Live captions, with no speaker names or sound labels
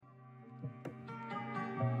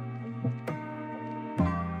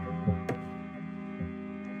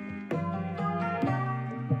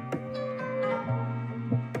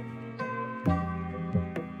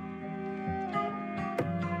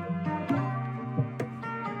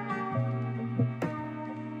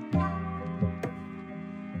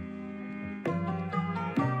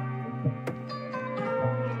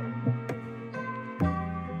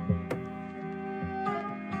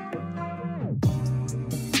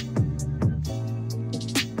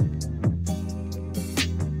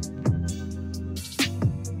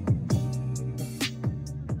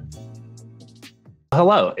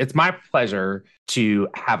Hello. It's my pleasure to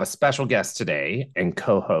have a special guest today and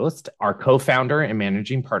co host. Our co founder and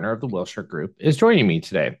managing partner of the Wilshire Group is joining me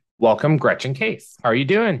today. Welcome, Gretchen Case. How are you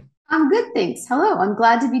doing? I'm good, thanks. Hello. I'm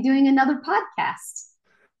glad to be doing another podcast.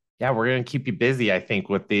 Yeah, we're going to keep you busy, I think,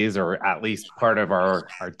 with these, or at least part of our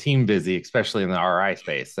team busy, especially in the RI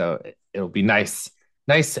space. So it'll be nice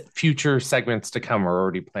future segments to come. We're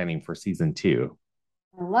already planning for season two.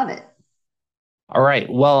 I love it. All right.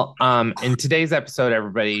 Well, in today's episode,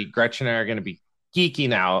 everybody, Gretchen and I are going to be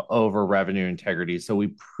geeking out over revenue integrity. So we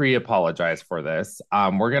pre-apologize for this.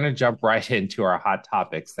 We're going to jump right into our hot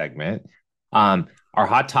topic segment. Our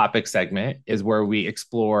hot topic segment is where we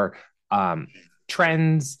explore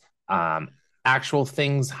trends, actual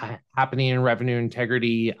things happening in revenue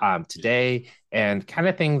integrity today, and kind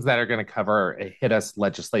of things that are going to cover hit us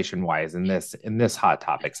legislation wise in this hot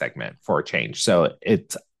topic segment for a change. So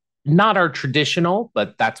it's not our traditional,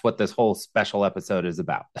 but that's what this whole special episode is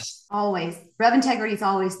about. Always. Rev integrity is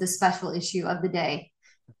always the special issue of the day.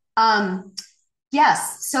 Um,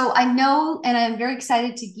 yes. So I know, and I'm very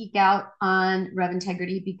excited to geek out on rev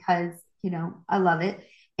integrity because, I love it.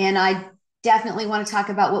 And I definitely want to talk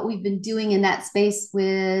about what we've been doing in that space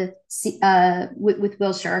with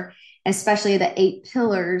Wilshire, especially the 8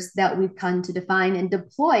 pillars that we've come to define and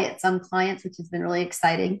deploy at some clients, which has been really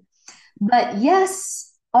exciting. But yes,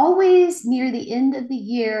 always near the end of the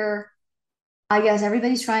year, I guess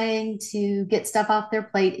everybody's trying to get stuff off their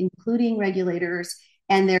plate, including regulators.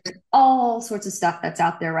 And there's all sorts of stuff that's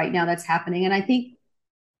out there right now that's happening. And I think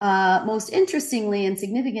most interestingly and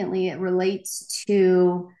significantly, it relates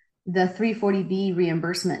to the 340B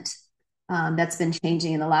reimbursement that's been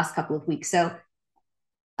changing in the last couple of weeks. So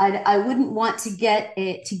I wouldn't want to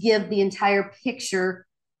to give the entire picture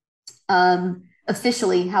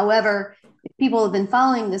officially. However, if people have been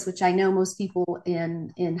following this, which I know most people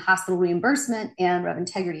in hospital reimbursement and rev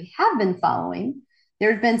integrity have been following,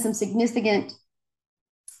 there have been some significant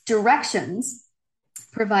directions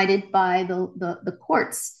provided by the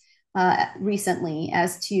courts recently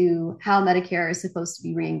as to how Medicare is supposed to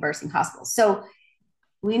be reimbursing hospitals. So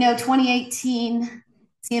we know 2018,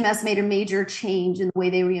 CMS made a major change in the way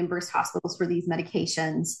they reimburse hospitals for these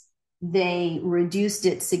medications. They reduced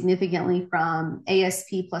it significantly from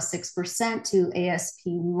ASP plus 6% to ASP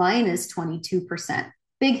minus 22%.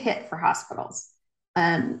 Big hit for hospitals.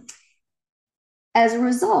 As a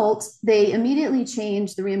result, they immediately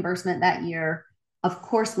changed the reimbursement that year. Of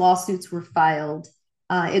course, lawsuits were filed.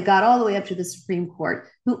 It got all the way up to the Supreme Court,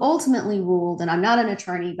 who ultimately ruled, and I'm not an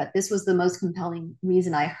attorney, but this was the most compelling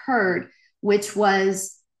reason I heard, which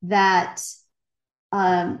was that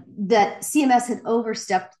that CMS had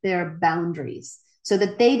overstepped their boundaries, so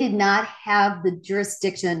that they did not have the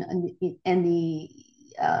jurisdiction and the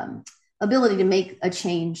ability to make a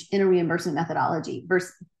change in a reimbursement methodology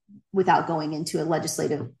without going into a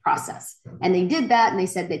legislative process. And they did that, and they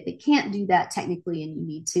said that they can't do that technically, and you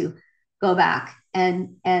need to go back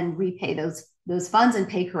and repay those funds and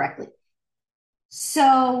pay correctly.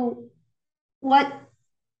 So what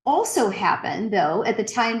also happened, though, at the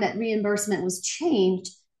time that reimbursement was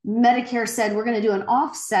changed, Medicare said, we're going to do an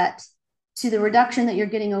offset to the reduction that you're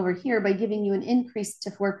getting over here by giving you an increase to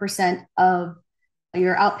 4% of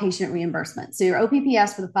your outpatient reimbursement. So your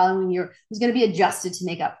OPPS for the following year was going to be adjusted to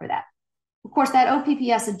make up for that. Of course, that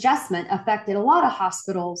OPPS adjustment affected a lot of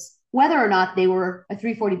hospitals, whether or not they were a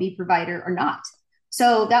 340B provider or not.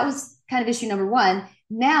 So that was kind of issue number one.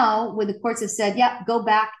 Now, when the courts have said, yeah, go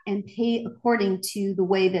back and pay according to the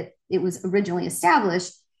way that it was originally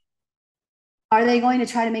established, are they going to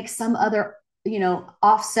try to make some other,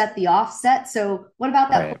 offset the offset? So what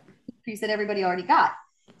about that Right. increase that everybody already got?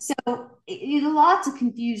 So lots of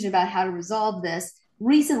confusion about how to resolve this.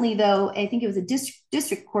 Recently, though, I think it was a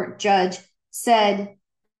district court judge said,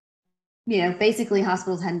 basically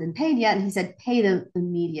hospitals hadn't been paid yet. And he said, pay them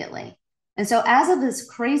immediately. And so as of this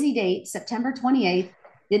crazy date, September 28th,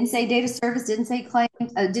 didn't say date of service, didn't say claim,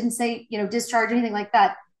 didn't say, discharge, anything like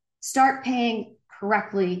that. Start paying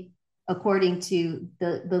correctly according to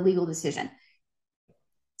the legal decision.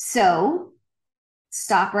 So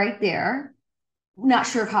stop right there. Not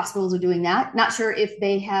sure if hospitals are doing that. Not sure if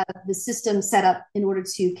they have the system set up in order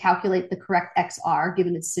to calculate the correct XR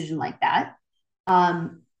given a decision like that.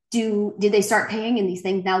 Did they start paying and these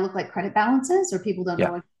things now look like credit balances or people don't know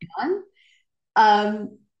Yeah. what's going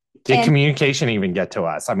on? Did And communication even get to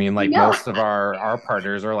us? I mean, like no, most of our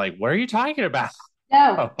partners are like, what are you talking about?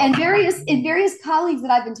 no. And various colleagues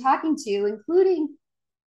that I've been talking to, including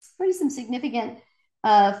pretty some significant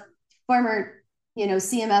uh, former,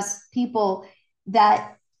 CMS people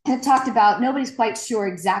that have talked about nobody's quite sure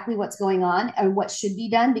exactly what's going on or what should be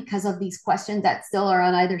done because of these questions that still are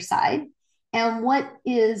on either side. And what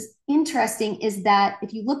is interesting is that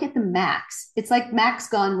if you look at the max, it's like Max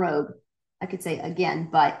gone rogue. I could say again,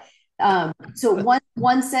 but so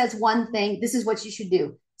one says one thing, this is what you should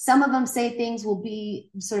do. Some of them say things will be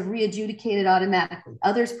sort of readjudicated automatically.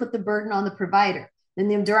 Others put the burden on the provider. Then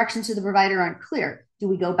the directions to the provider aren't clear. Do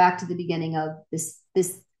we go back to the beginning of this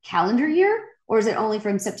calendar year, or is it only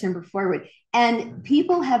from September forward? And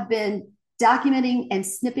people have been documenting and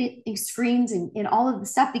snipping screens and all of the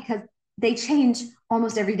stuff because they change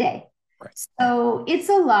almost every day. Right. So it's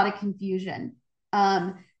a lot of confusion.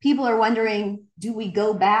 People are wondering, do we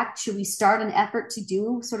go back? Should we start an effort to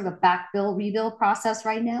do sort of a back bill rebill process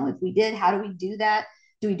right now? If we did, how do we do that?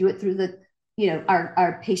 Do we do it through the,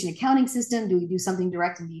 our patient accounting system? Do we do something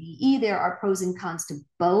direct in DDE? There are pros and cons to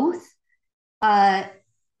both.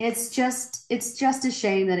 It's just a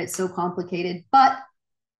shame that it's so complicated, but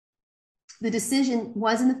the decision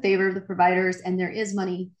was in the favor of the providers, and there is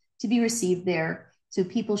money to be received there. So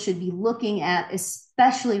people should be looking at,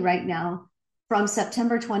 especially right now, from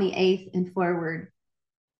September 28th and forward,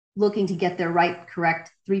 looking to get their right, correct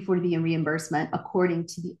 340B and reimbursement according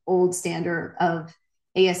to the old standard of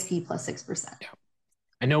ASP plus 6%. Yeah.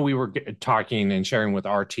 I know we were talking and sharing with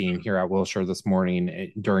our team here at Wilshire this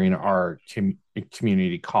morning during our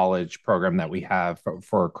community college program that we have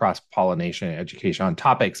for cross-pollination education on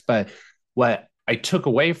topics. But what I took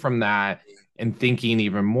away from that and thinking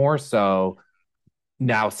even more so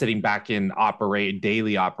now sitting back in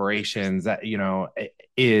daily operations that,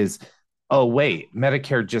 is, oh, wait,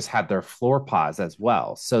 Medicare just had their floor pause as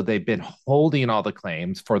well. So they've been holding all the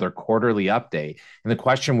claims for their quarterly update. And the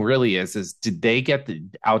question really is did they get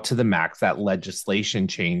out to the max that legislation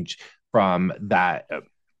change from that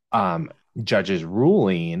judge's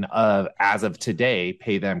ruling of, as of today,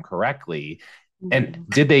 pay them correctly? And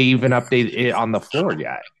did they even update it on the floor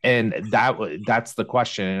yet? And that's the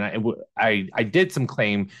question. And I did some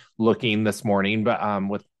claim looking this morning, but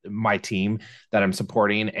with my team that I'm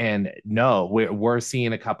supporting, and no, we're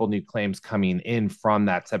seeing a couple new claims coming in from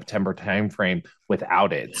that September timeframe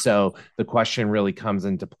without it. So the question really comes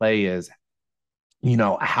into play is,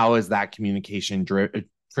 how is that communication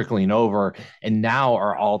trickling over? And now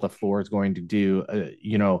are all the floors going to do,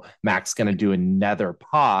 Mac's going to do another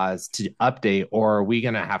pause to update, or are we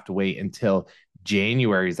going to have to wait until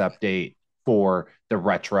January's update for the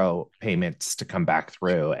retro payments to come back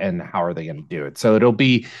through? And how are they going to do it? So I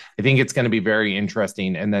think it's going to be very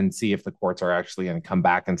interesting, and then see if the courts are actually going to come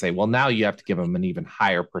back and say, well, now you have to give them an even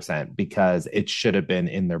higher percent because it should have been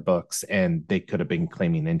in their books and they could have been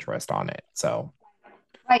claiming interest on it. So.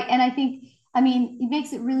 Right. And I think, it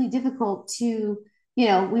makes it really difficult to,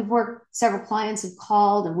 we've worked, several clients have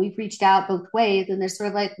called and we've reached out both ways, and they're sort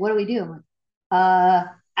of like, what do we do? I'm like,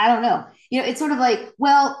 I don't know. It's sort of like,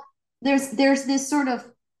 well, there's this sort of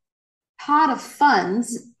pot of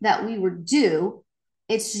funds that we were due.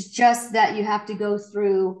 It's just that you have to go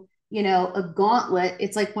through, a gauntlet.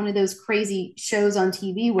 It's like one of those crazy shows on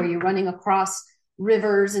TV where you're running across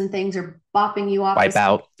rivers and things are bopping you off. Wipe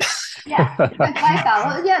out. Yeah,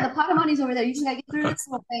 well, yeah, the pot of money's over there. You just gotta get through this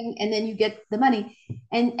little thing, and then you get the money.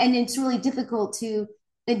 And it's really difficult to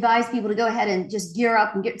advise people to go ahead and just gear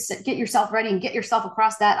up and get yourself ready and get yourself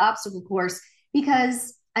across that obstacle course,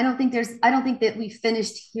 because I don't think that we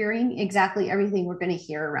finished hearing exactly everything we're going to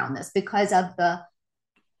hear around this because of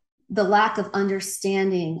the lack of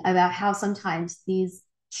understanding about how sometimes these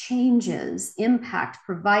changes impact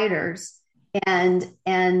providers and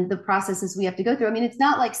the processes we have to go through. It's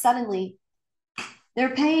not like suddenly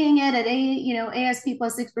they're paying it at ASP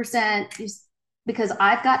plus 6% because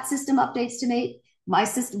I've got system updates to make. My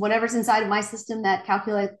system, whatever's inside of my system that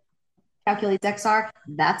calculates XR,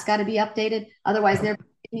 that's got to be updated. Otherwise,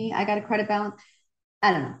 I got a credit balance.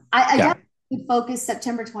 I don't know. I definitely focus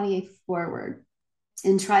September 28th forward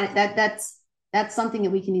and try to, that's something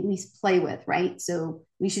that we can at least play with, right? So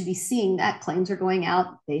we should be seeing that claims are going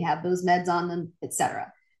out, they have those meds on them,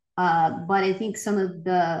 etc. But I think some of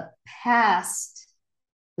the past,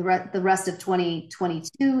 the rest of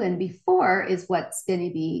 2022 and before is what's going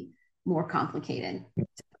to be more complicated.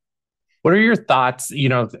 What are your thoughts,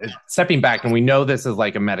 stepping back, and we know this is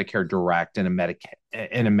like a Medicare direct and a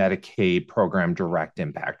Medicaid program direct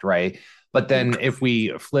impact, right? But then if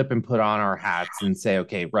we flip and put on our hats and say,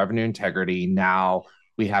 okay, revenue integrity, now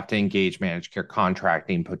we have to engage managed care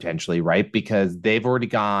contracting potentially, right? Because they've already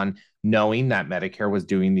gone knowing that Medicare was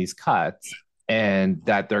doing these cuts and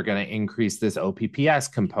that they're going to increase this OPPS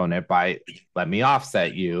component by, let me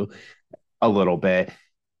offset you a little bit.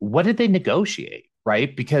 What did they negotiate?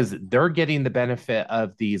 right? Because they're getting the benefit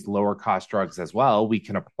of these lower cost drugs as well. We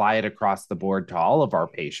can apply it across the board to all of our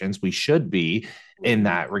patients. We should be in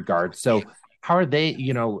that regard. So how are they,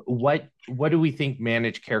 what do we think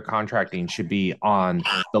managed care contracting should be on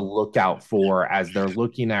the lookout for as they're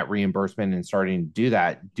looking at reimbursement and starting to do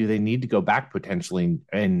that? Do they need to go back potentially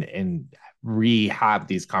and rehab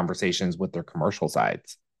these conversations with their commercial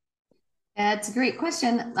sides? That's a great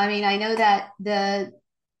question. I mean, I know that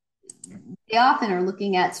they often are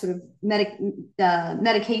looking at sort of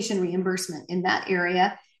medication reimbursement in that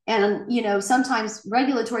area. And, sometimes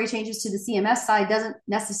regulatory changes to the CMS side doesn't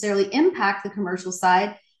necessarily impact the commercial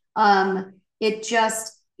side. It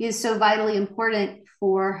just is so vitally important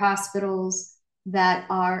for hospitals that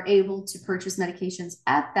are able to purchase medications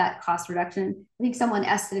at that cost reduction. I think someone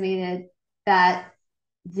estimated that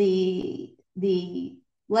the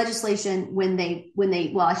legislation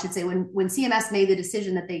I should say when CMS made the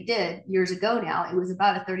decision that they did years ago now, it was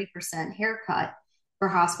about a 30% haircut for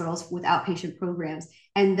hospitals with outpatient programs.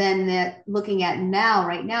 And then looking at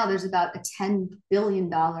right now, there's about a $10 billion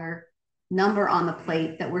number on the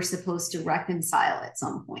plate that we're supposed to reconcile at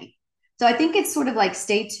some point. So I think it's sort of like,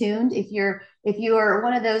 stay tuned. If you are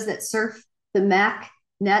one of those that surf the MAC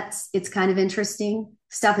nets, it's kind of interesting.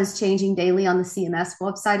 Stuff is changing daily on the CMS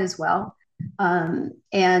website as well. And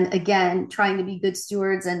again, trying to be good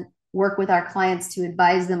stewards and work with our clients to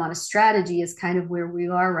advise them on a strategy is kind of where we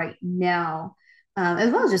are right now,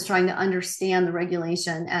 as well as just trying to understand the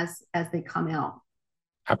regulation as they come out.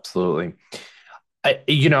 Absolutely.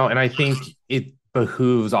 And I think it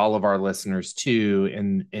behooves all of our listeners too,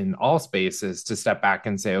 in all spaces, to step back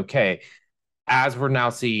and say, okay, as we're now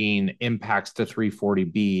seeing impacts to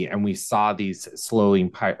 340B, and we saw these slowing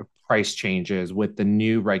price changes with the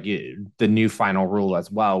new final rule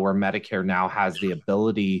as well, where Medicare now has the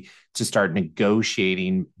ability to start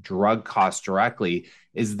negotiating drug costs directly.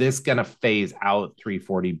 Is this going to phase out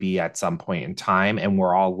 340B at some point in time, and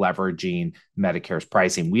we're all leveraging Medicare's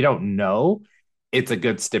pricing? We don't know. It's a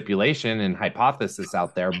good stipulation and hypothesis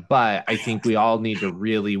out there, but I think we all need to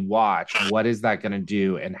really watch what is that going to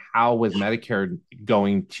do, and how with Medicare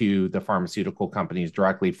going to the pharmaceutical companies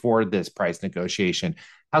directly for this price negotiation,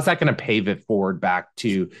 how's that going to pave it forward back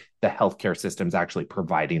to the healthcare systems actually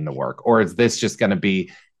providing the work? Or is this just going to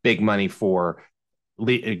be big money for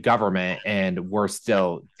government and we're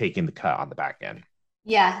still taking the cut on the back end?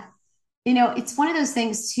 Yeah. It's one of those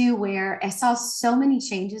things too, where I saw so many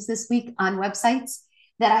changes this week on websites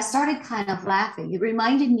that I started kind of laughing. It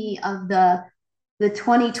reminded me of the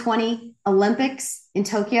 2020 Olympics in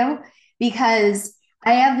Tokyo, because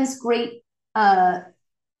I have this great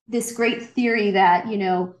theory that,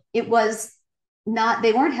 it was not,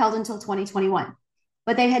 they weren't held until 2021,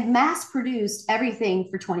 but they had mass produced everything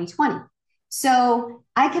for 2020. So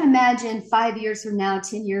I can imagine 5 years from now,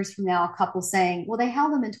 10 years from now, a couple saying, well, they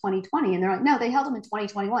held them in 2020. And they're like, no, they held them in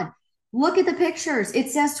 2021. Look at the pictures. It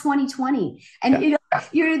says 2020. And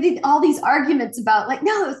you're all these arguments about like,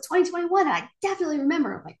 no, it was 2021. I definitely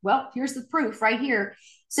remember. I'm like, well, here's the proof right here.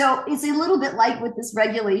 So it's a little bit like with this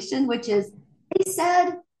regulation, which is they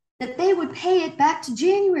said that they would pay it back to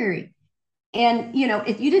January. And,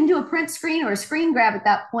 if you didn't do a print screen or a screen grab at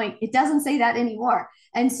that point, it doesn't say that anymore.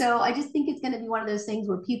 And so I just think it's going to be one of those things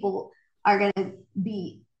where people are going to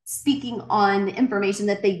be speaking on information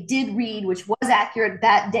that they did read, which was accurate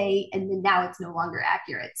that day, and then now it's no longer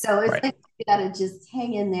accurate. So it's Right. like we got to just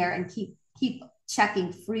hang in there and keep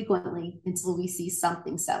checking frequently until we see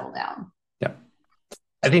something settle down. Yeah.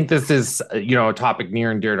 I think this is, a topic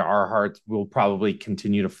near and dear to our hearts. We'll probably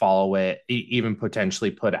continue to follow it, even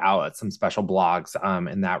potentially put out some special blogs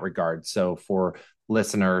in that regard. So for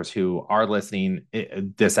listeners who are listening,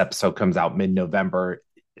 this episode comes out mid-November.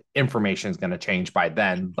 Information is going to change by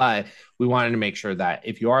then, but we wanted to make sure that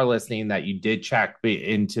if you are listening, that you did check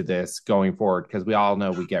into this going forward, because we all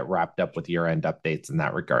know we get wrapped up with year-end updates in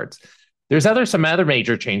that regards. There's some other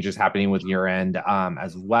major changes happening with year-end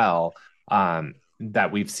as well.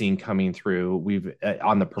 That we've seen coming through. We've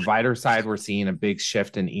on the provider side, we're seeing a big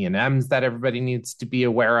shift in E&Ms that everybody needs to be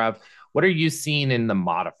aware of. What are you seeing in the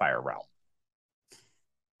modifier realm?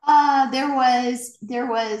 There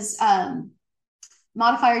was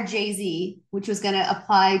modifier JZ, which was going to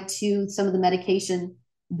apply to some of the medication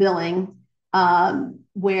billing,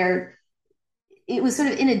 where it was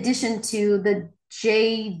sort of in addition to the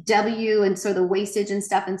JW and sort of the wastage and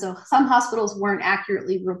stuff. And so some hospitals weren't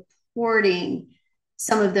accurately reporting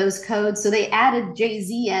some of those codes. So they added JZ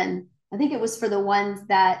in. I think it was for the ones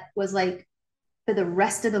that was like for the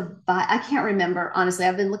rest of I can't remember, honestly.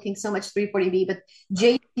 I've been looking so much 340B, but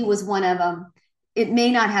JZ was one of them. it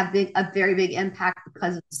may not have a very big impact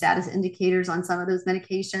because of status indicators on some of those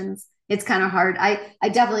medications. It's kind of hard. I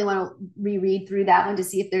definitely want to reread through that one to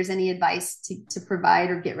see if there's any advice to provide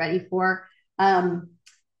or get ready for.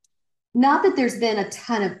 Not that there's been a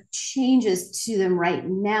ton of changes to them right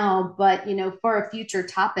now, but for a future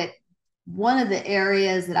topic, one of the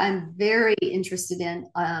areas that I'm very interested in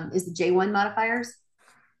is the J1 modifiers.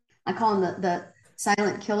 I call them the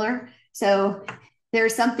silent killer. So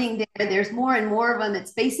there's something there. There's more and more of them.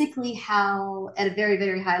 It's basically how, at a very,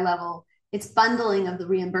 very high level, it's bundling of the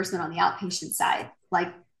reimbursement on the outpatient side,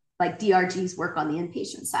 like DRGs work on the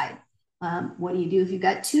inpatient side. What do you do if you've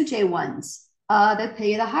got two J1s that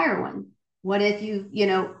pay you the higher one? What if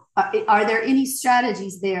are there any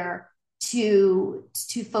strategies there to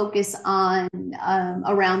focus on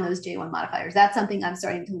around those J1 modifiers? That's something I'm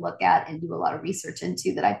starting to look at and do a lot of research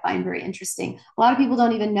into that I find very interesting. A lot of people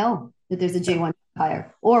don't even know that there's a J1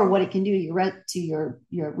 modifier or what it can do to your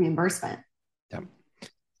reimbursement. Yeah.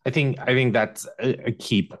 I think that's a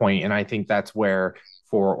key point, and I think that's where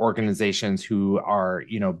for organizations who are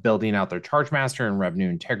building out their charge master and revenue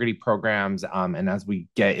integrity programs, and as we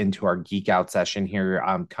get into our geek out session here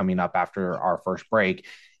coming up after our first break,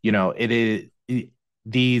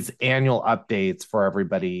 these annual updates for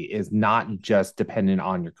everybody is not just dependent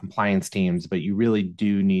on your compliance teams, but you really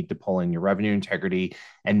do need to pull in your revenue integrity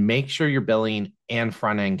and make sure your billing and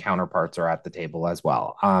front end counterparts are at the table as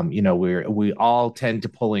well. We all tend to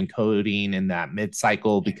pull in coding in that mid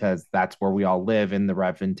cycle because that's where we all live in the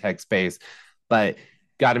rev and tech space, but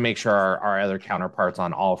got to make sure our other counterparts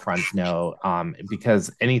on all fronts know,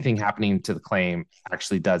 because anything happening to the claim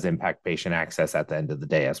actually does impact patient access at the end of the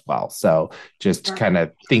day as well. So just kind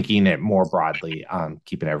of thinking it more broadly,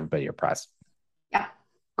 keeping everybody abreast. Yeah.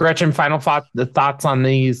 Gretchen, final thoughts on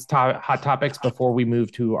these hot topics before we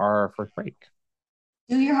move to our first break.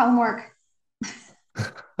 Do your homework.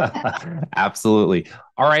 Absolutely.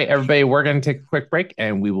 All right, everybody, we're going to take a quick break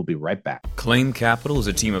and we will be right back. Claim Capital is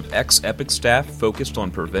a team of ex-Epic staff focused on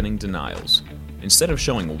preventing denials. Instead of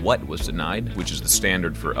showing what was denied, which is the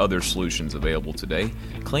standard for other solutions available today,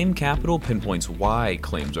 Claim Capital pinpoints why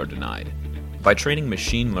claims are denied. By training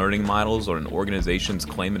machine learning models on an organization's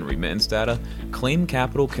claim and remittance data, Claim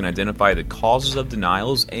Capital can identify the causes of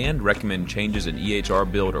denials and recommend changes in EHR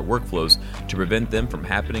build or workflows to prevent them from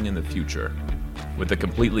happening in the future. With a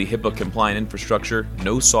completely HIPAA-compliant infrastructure,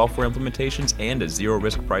 no software implementations, and a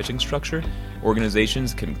zero-risk pricing structure,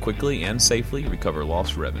 organizations can quickly and safely recover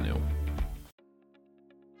lost revenue.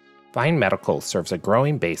 Vine Medical serves a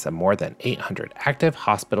growing base of more than 800 active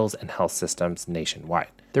hospitals and health systems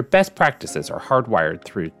nationwide. Their best practices are hardwired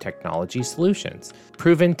through technology solutions,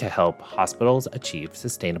 proven to help hospitals achieve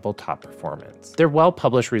sustainable top performance. Their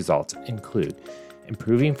well-published results include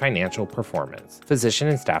improving financial performance, physician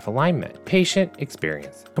and staff alignment, patient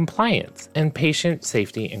experience, compliance, and patient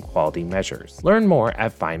safety and quality measures. Learn more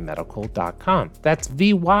at vinemedical.com. That's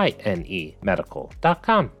VYNE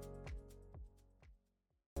medical.com.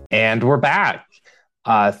 And we're back.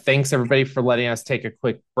 Thanks, everybody, for letting us take a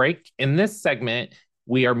quick break. In this segment,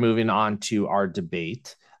 we are moving on to our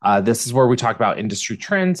debate. This is where we talk about industry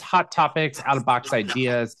trends, hot topics, out-of-box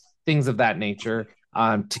ideas, things of that nature.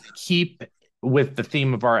 To keep with the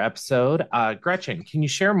theme of our episode, Gretchen, can you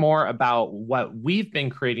share more about what we've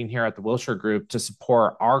been creating here at the Wilshire Group to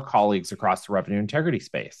support our colleagues across the revenue integrity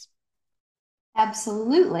space?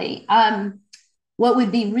 Absolutely. What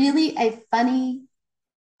would be really a funny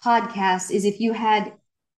podcast is if you had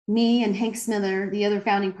me and Hank Smither, the other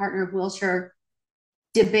founding partner of Wilshire,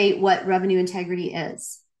 debate what revenue integrity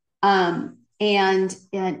is. And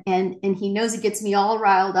he knows it gets me all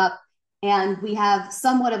riled up. And we have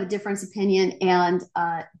somewhat of a difference opinion,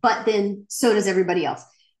 but then so does everybody else.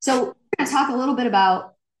 So we're going to talk a little bit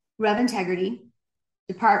about rev integrity,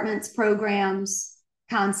 departments, programs,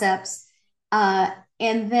 concepts, and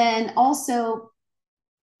then also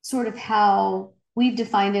sort of how we've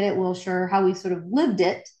defined it at Wilshire, how we've sort of lived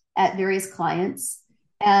it at various clients,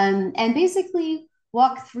 and basically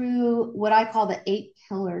walk through what I call the 8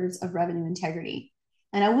 pillars of revenue integrity.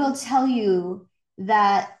 And I will tell you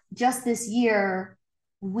that just this year,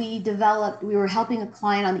 we were helping a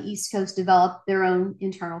client on the East Coast develop their own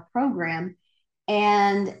internal program.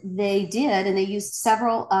 And they did, and they used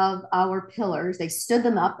several of our pillars. They stood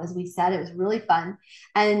them up, as we said. It was really fun.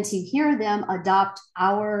 And to hear them adopt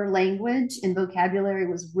our language and vocabulary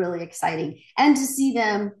was really exciting. And to see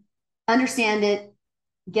them understand it,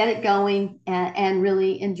 get it going, and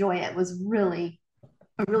really enjoy it was really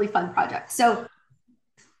a really fun project. So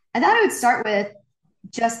I thought I would start with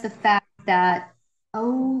just the fact that,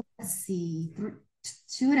 let's see,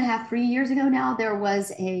 2.5, 3 years ago now, there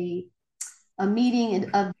was a a meeting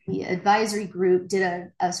of the advisory group,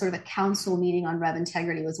 did a sort of a council meeting on rev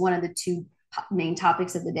integrity. It was one of the two main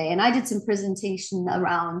topics of the day. And I did some presentation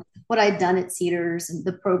around what I'd done at Cedars and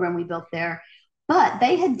the program we built there. But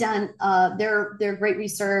they had done their great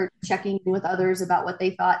research, checking with others about what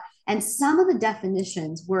they thought. And some of the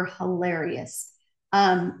definitions were hilarious.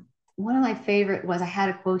 One of my favorite was, I had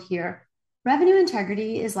a quote here: revenue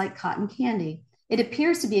integrity is like cotton candy. It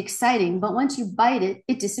appears to be exciting, but once you bite it,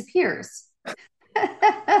 it disappears.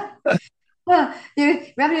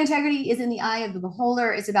 Revenue integrity is in the eye of the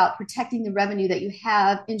beholder. It's about protecting the revenue that you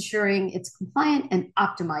have, ensuring it's compliant and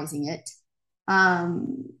optimizing it.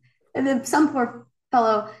 And then some poor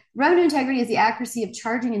fellow, revenue integrity is the accuracy of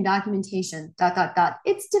charging and documentation, dot, dot, dot.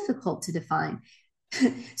 It's difficult to define.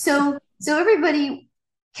 So everybody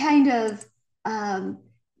kind of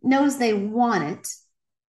knows they want it.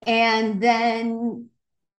 And then,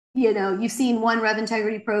 you've seen one rev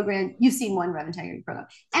integrity program,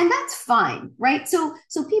 and that's fine, right? So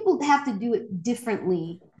people have to do it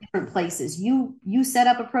differently, different places. You set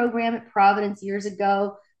up a program at Providence years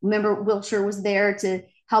ago. Remember, Wilshire was there to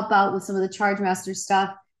help out with some of the Chargemaster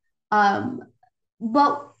stuff.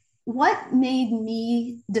 But what made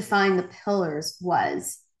me define the pillars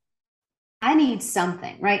was, I need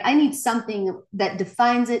something, right? I need something that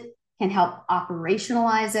defines it, can help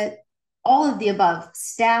operationalize it, all of the above,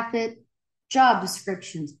 staff it, job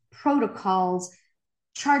descriptions, protocols,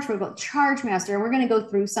 charge protocol, Chargemaster. And we're going to go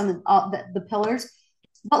through some of all the pillars.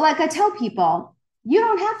 But like I tell people, you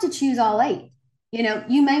don't have to choose all 8.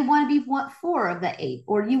 You may want to want 4 of the 8,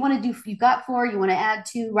 or you've got 4, you want to add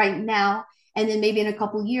 2 right now. And then maybe in a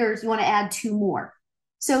couple of years, you want to add 2 more.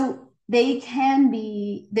 So they can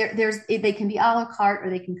be they can be a la carte, or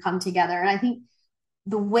they can come together. And I think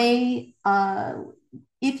the way,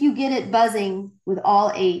 if you get it buzzing with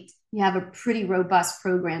all 8, you have a pretty robust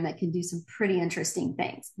program that can do some pretty interesting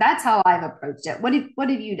things. That's how I've approached it. What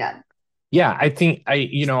have you done? Yeah, I think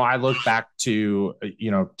I look back to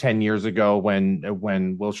 10 years ago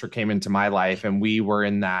when Wilshire came into my life, and we were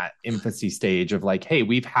in that infancy stage of like, hey,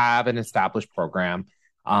 we have an established program,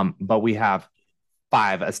 but we have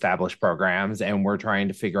 5 established programs, and we're trying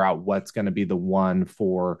to figure out what's going to be the one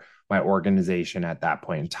for my organization at that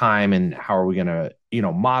point in time, and how are we going to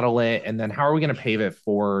model it, and then how are we going to pave it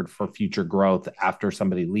forward for future growth after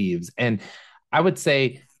somebody leaves. And I would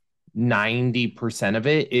say 90% of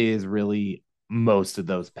it is really most of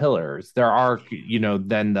those pillars. There are,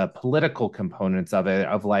 then the political components of it,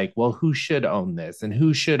 of like, well, who should own this and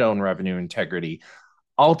who should own revenue integrity?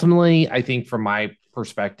 Ultimately, I think from my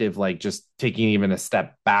perspective, like just taking even a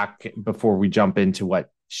step back before we jump into what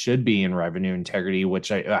should be in revenue integrity, which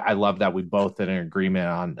I love that we both in an agreement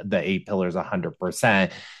on the 8 pillars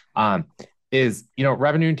 100%. Is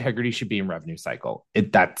revenue integrity should be in revenue cycle.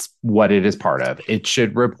 That's what it is part of. It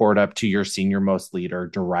should report up to your senior most leader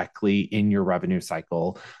directly in your revenue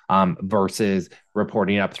cycle, versus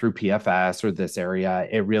reporting up through PFS or this area.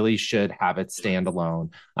 It really should have it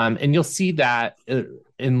standalone. And you'll see that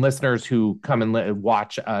in listeners who come and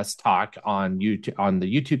watch us talk on YouTube, on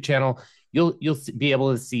the YouTube channel. You'll be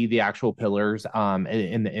able to see the actual pillars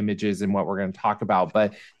in the images and what we're going to talk about,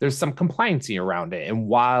 but there's some compliancy around it. And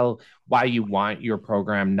why you want your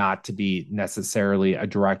program not to be necessarily a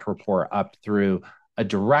direct report up through a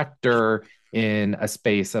director in a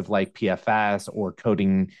space of like PFS or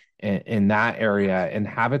coding in that area, and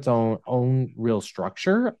have its own real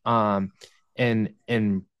structure. And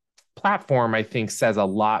platform, I think, says a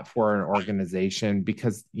lot for an organization,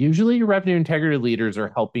 because usually your revenue integrity leaders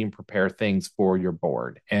are helping prepare things for your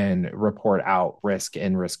board and report out risk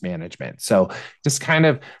and risk management. So just kind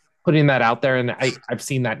of putting that out there. And I've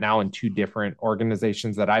seen that now in 2 different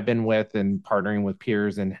organizations that I've been with, and partnering with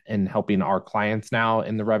peers and helping our clients now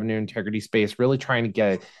in the revenue integrity space, really trying to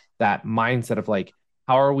get that mindset of like,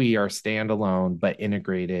 how are we our standalone but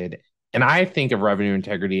integrated? And I think of revenue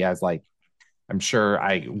integrity as like, I'm sure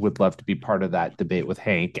I would love to be part of that debate with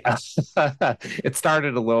Hank. It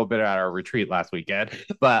started a little bit at our retreat last weekend,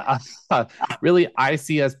 but really I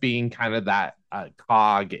see us being kind of that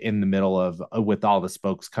cog in the middle of, with all the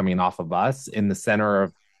spokes coming off of us in the center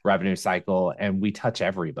of revenue cycle, and we touch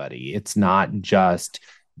everybody. It's not just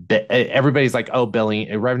everybody's like, oh,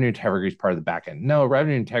 billing, revenue integrity is part of the back end. No,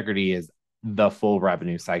 revenue integrity is the full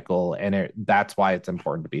revenue cycle, and that's why it's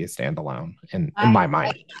important to be a standalone in my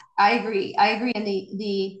mind. I agree. And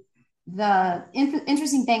the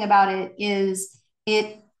interesting thing about it is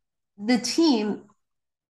the team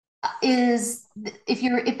is, if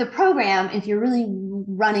you're really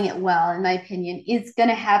running it well, in my opinion, it's going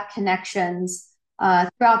to have connections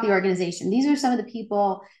throughout the organization. These are some of the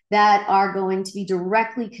people that are going to be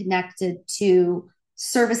directly connected to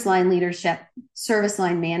service line leadership, service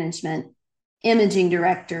line management, imaging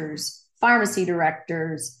directors, pharmacy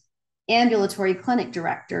directors, ambulatory clinic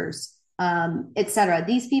directors, et cetera.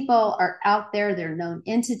 These people are out there. They're known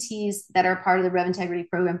entities that are part of the Rev Integrity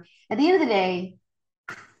Program. At the end of the day,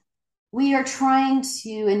 we are trying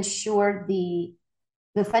to ensure the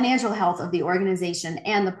financial health of the organization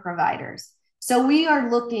and the providers. So we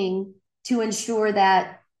are looking to ensure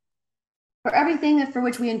that for everything for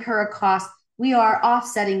which we incur a cost, we are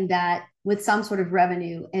offsetting that with some sort of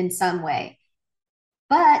revenue in some way.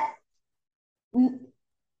 But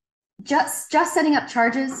just setting up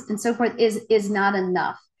charges and so forth is not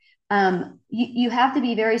enough. You have to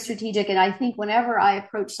be very strategic. And I think whenever I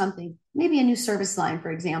approach something, maybe a new service line,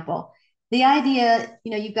 for example, the idea,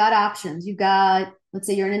 you've got options. You've got, let's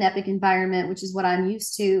say you're in an Epic environment, which is what I'm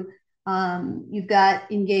used to. You've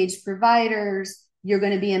got engaged providers. You're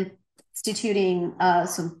going to be instituting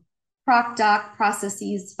some proc doc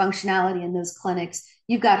processes, functionality in those clinics.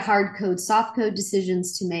 You've got hard code, soft code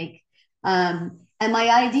decisions to make. And my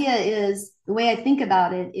idea is, the way I think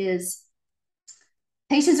about it is,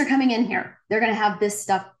 patients are coming in here. They're going to have this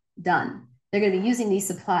stuff done. They're going to be using these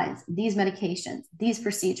supplies, these medications, these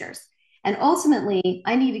procedures. And ultimately,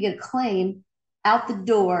 I need to get a claim out the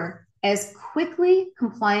door as quickly,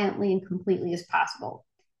 compliantly, and completely as possible.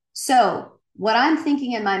 So what I'm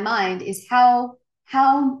thinking in my mind is how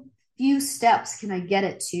few steps can I get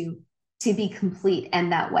it to be complete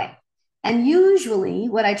and that way. And usually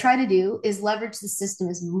what I try to do is leverage the system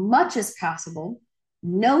as much as possible,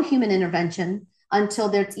 no human intervention, until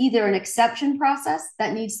there's either an exception process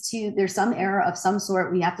that there's some error of some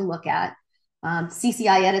sort we have to look at.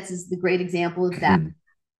 CCI edits is the great example of that.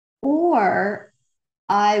 Or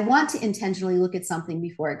I want to intentionally look at something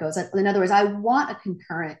before it goes. In other words, I want a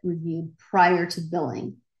concurrent review prior to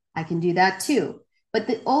billing. I can do that too. But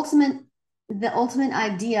the ultimate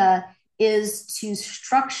idea is to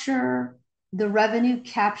structure the revenue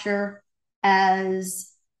capture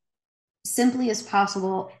as simply as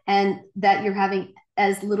possible, and that you're having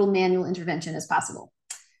as little manual intervention as possible.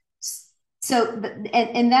 So,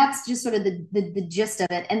 and that's just sort of the gist of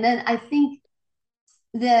it. And then I think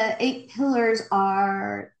the 8 pillars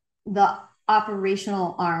are the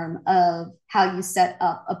operational arm of how you set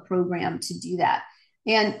up a program to do that.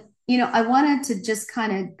 And, I wanted to just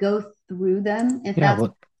kind of go through them.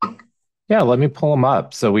 Let me pull them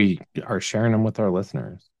up so we are sharing them with our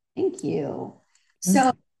listeners. Thank you.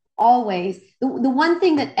 So always, the one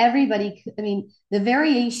thing that the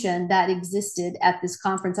variation that existed at this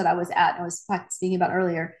conference that I was at, I was speaking about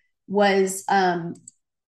earlier, was the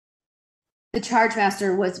charge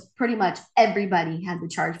master was pretty much everybody had the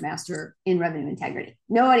charge master in revenue integrity.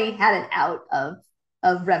 Nobody had it out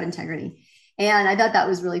of rev integrity. And I thought that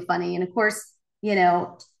was really funny. And of course,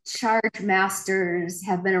 charge masters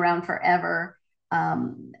have been around forever.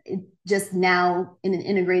 Just now in an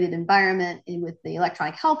integrated environment with the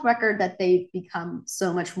electronic health record, that they've become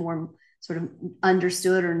so much more sort of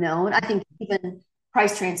understood or known. I think even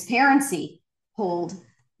price transparency pulled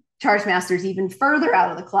charge masters even further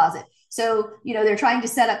out of the closet. So, they're trying to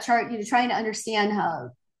set up trying to understand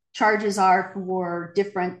how charges are for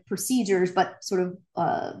different procedures, but sort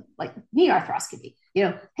of like knee arthroscopy.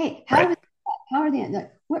 Hey, how are they?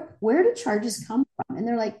 Like, where do charges come from? And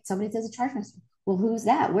they're like, somebody says a charge master. Well, who's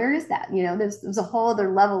that? Where is that? There's a whole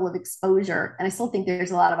other level of exposure, and I still think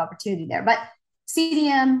there's a lot of opportunity there. But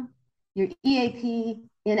CDM, your EAP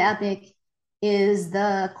in Epic, is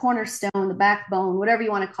the cornerstone, the backbone, whatever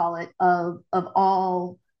you want to call it, of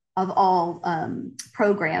all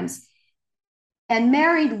programs. And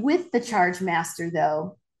married with the charge master,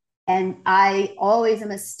 though, and I always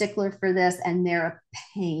am a stickler for this, and they're a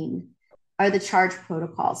pain, are the charge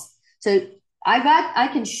protocols. So I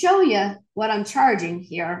can show you what I'm charging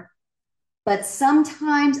here, but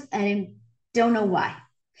sometimes I don't know why.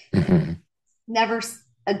 Never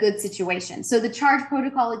a good situation. So the charge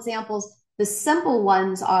protocol examples, the simple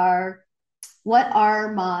ones are, what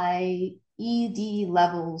are my ED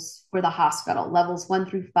levels for the hospital, levels 1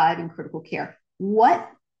 through 5 in critical care? What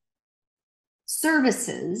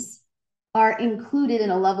services are included in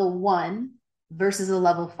a level 1 versus a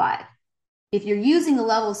level 5? If you're using the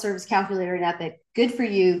level of service calculator in Epic, good for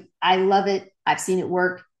you. I love it. I've seen it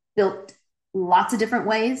work, built lots of different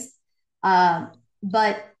ways.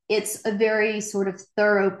 But it's a very sort of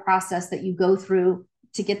thorough process that you go through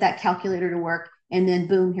to get that calculator to work. And then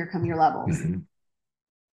boom, here come your levels.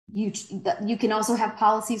 You can also have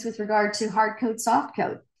policies with regard to hard code, soft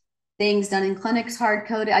code. things done in clinics hard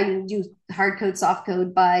code. I do hard code, soft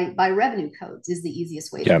code by revenue codes is the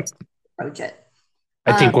easiest way to approach it.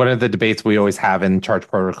 I think one of the debates we always have in charge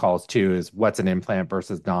protocols too is what's an implant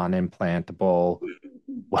versus non-implantable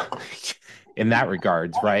in that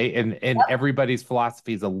regards, right? And everybody's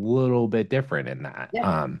philosophy is a little bit different in that.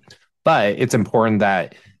 But it's important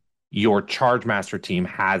that your charge master team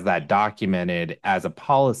has that documented as a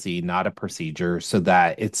policy, not a procedure, so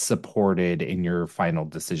that it's supported in your final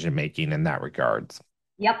decision making in that regards.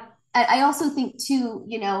 Yep. I also think too,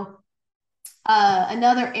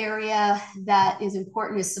 another area that is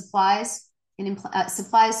important is supplies and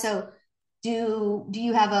supplies. So do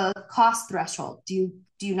you have a cost threshold? Do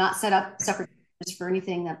you not set up separate for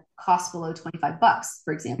anything that costs below $25,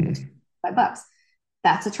 for example, $5?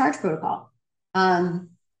 That's a charge protocol.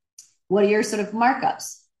 What are your sort of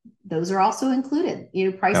markups? Those are also included,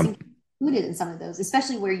 pricing included in some of those,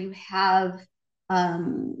 especially where you have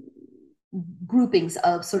groupings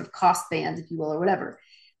of sort of cost bands, if you will, or whatever.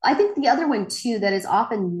 I think the other one too that is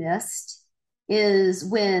often missed is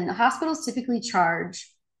when hospitals typically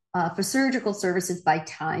charge for surgical services by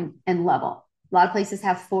time and level. A lot of places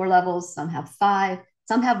have 4 levels, some have 5,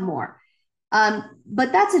 some have more.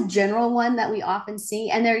 But that's a general one that we often see,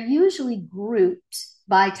 and they're usually grouped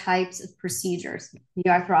by types of procedures. The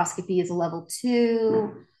arthroscopy is a level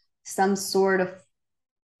 2, some sort of,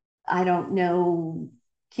 I don't know,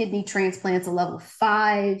 kidney transplants a level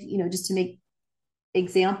 5, just to make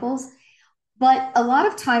examples. But a lot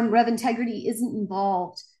of time, Rev Integrity isn't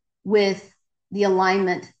involved with the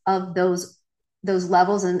alignment of those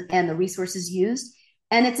levels and the resources used.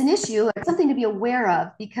 And it's an issue, it's something to be aware of,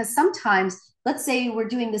 because sometimes, let's say we're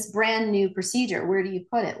doing this brand new procedure, where do you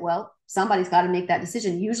put it? Well, somebody's got to make that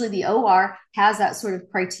decision. Usually the OR has that sort of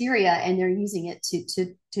criteria and they're using it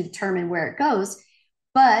to determine where it goes.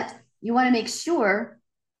 But you want to make sure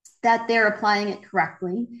that they're applying it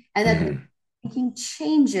correctly and that they're making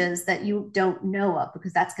changes that you don't know of,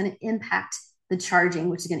 because that's going to impact the charging,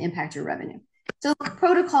 which is going to impact your revenue. So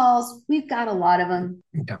protocols, we've got a lot of them.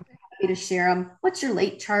 Yeah. Happy to share them. What's your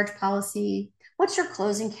late charge policy? What's your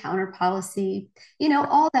closing counter policy?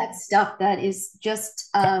 All that stuff that is just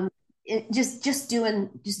doing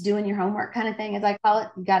your homework kind of thing, as I call it.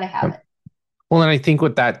 You got to have it. Well, and I think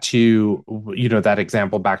with that too, that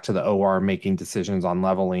example back to the OR making decisions on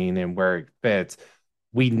leveling and where it fits,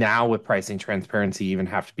 we now with pricing transparency even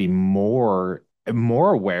have to be more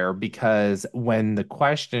aware, because when the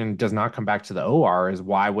question does not come back to the OR is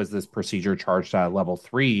why was this procedure charged at a level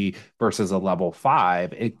 3 versus a level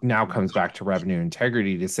 5, it now comes back to revenue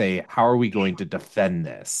integrity to say, how are we going to defend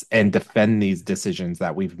this and defend these decisions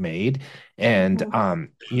that we've made? And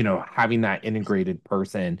having that integrated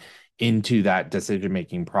person into that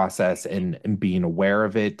decision-making process and being aware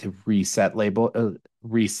of it to reset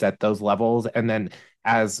those levels. And then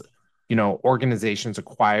as organizations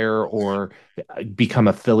acquire or become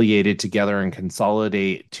affiliated together and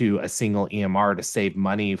consolidate to a single EMR to save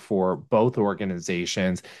money for both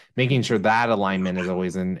organizations, making sure that alignment is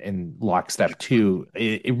always in lockstep too.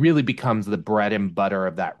 It really becomes the bread and butter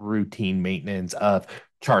of that routine maintenance of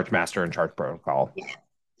charge master and charge protocol. Yeah.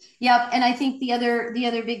 Yep. And I think the other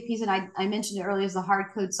big piece, and I mentioned it earlier, is the hard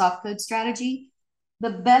code, soft code strategy. The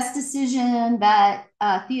best decision that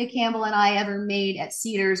Thea Campbell and I ever made at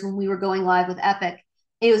Cedars when we were going live with Epic,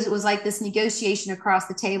 it was like this negotiation across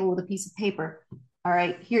the table with a piece of paper. All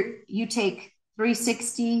right, here, you take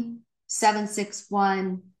 360,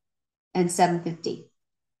 761, and 750.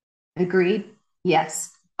 Agreed?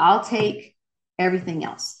 Yes. I'll take everything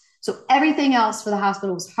else. So everything else for the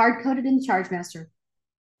hospital was hard-coded in the charge master.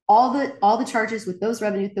 All the charges with those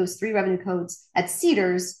 3 revenue codes at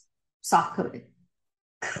Cedars, soft-coded.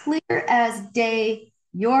 Clear as day,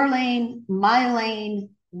 your lane, my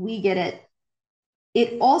lane, we get it.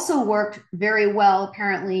 It also worked very well,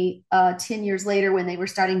 apparently, 10 years later when they were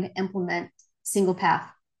starting to implement single path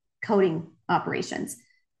coding operations.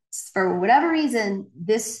 For whatever reason,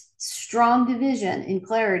 this strong division in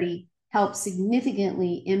clarity helped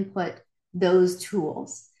significantly input those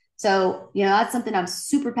tools. So, that's something I'm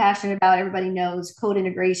super passionate about. Everybody knows code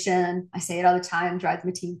integration. I say it all the time, drives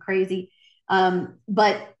my team crazy.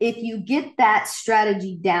 But if you get that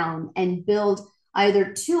strategy down and build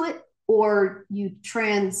either to it or you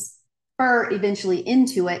transfer eventually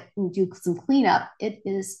into it and do some cleanup, it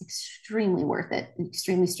is extremely worth it and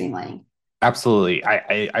extremely streamlining. Absolutely.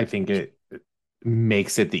 I think it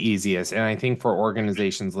makes it the easiest. And I think for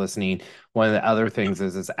organizations listening, one of the other things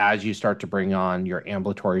is as you start to bring on your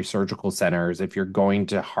ambulatory surgical centers, if you're going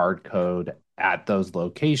to hard code at those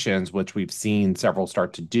locations, which we've seen several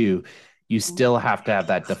start to do, you still have to have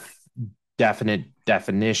that definite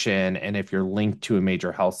definition. And if you're linked to a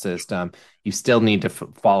major health system, you still need to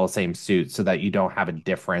follow the same suit so that you don't have a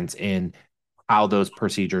difference in how those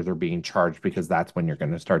procedures are being charged, because that's when you're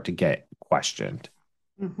going to start to get questioned.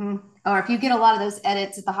 Mm-hmm. Or if you get a lot of those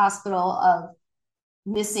edits at the hospital of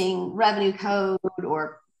missing revenue code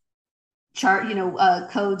or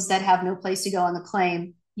codes that have no place to go on the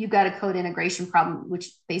claim, you've got a code integration problem,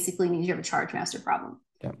 which basically means you have a charge master problem.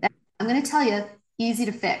 Yeah. I'm going to tell you, easy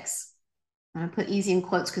to fix. I'm going to put easy in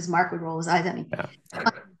quotes because Mark would roll his eyes at me.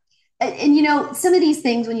 Yeah. And some of these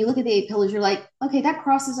things, when you look at the 8 pillars, you're like, okay, that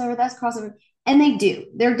crosses over, that's crossover. And they do.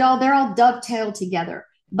 They're all dovetailed together.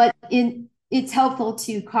 But it's helpful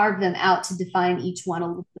to carve them out to define each one a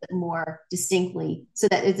little bit more distinctly so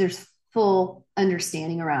that there's full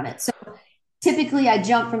understanding around it. So typically I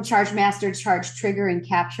jump from charge master to charge trigger and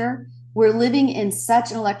capture. We're living in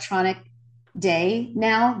such an electronic day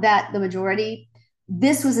now that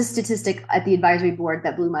this was a statistic at the advisory board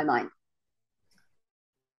that blew my mind.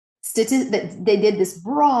 They did this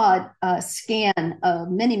broad scan of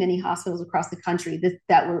many, many hospitals across the country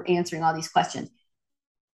that were answering all these questions.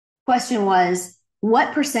 Question was,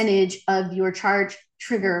 what percentage of your charge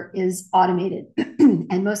trigger is automated?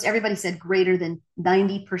 And most everybody said greater than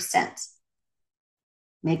 90%.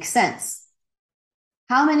 Makes sense.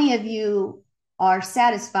 How many of you are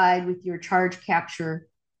satisfied with your charge capture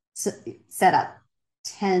setup?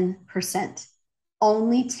 10%.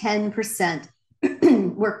 Only 10%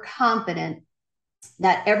 were confident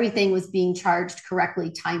that everything was being charged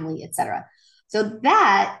correctly, timely, etc. So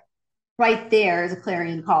that right there is a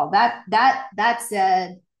clarion call. That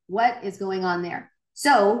said, what is going on there?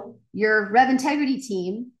 So your rev integrity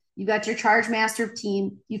team, you've got your charge master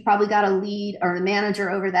team, you've probably got a lead or a manager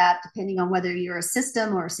over that, depending on whether you're a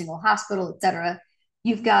system or a single hospital, etc.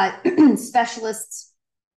 You've got specialists,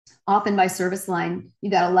 often by service line.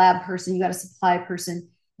 You've got a lab person, you've got a supply person.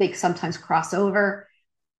 They sometimes cross over.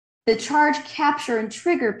 The charge capture and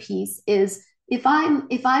trigger piece is if I'm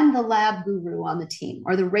the lab guru on the team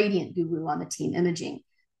or the radiant guru on the team, imaging,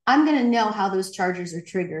 I'm going to know how those charges are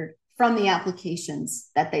triggered from the applications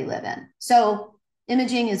that they live in. So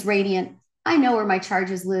imaging is radiant. I know where my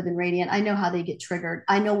charges live in radiant. I know how they get triggered.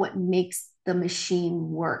 I know what makes the machine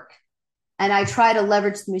work. And I try to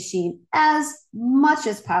leverage the machine as much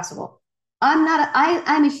as possible. I'm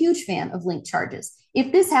a huge fan of linked charges.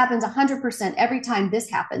 If this happens 100% every time this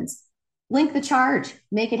happens, link the charge,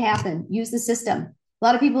 make it happen, use the system. A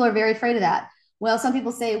lot of people are very afraid of that. Well, some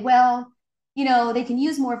people say, well, they can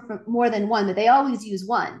use more than one, but they always use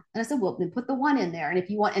one. And I said, well, then put the one in there. And if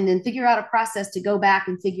you want, and then figure out a process to go back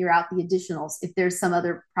and figure out the additionals if there's some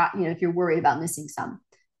other, if you're worried about missing some.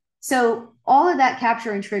 So all of that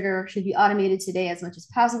capture and trigger should be automated today as much as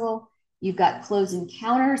possible. You've got closing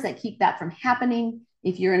counters that keep that from happening.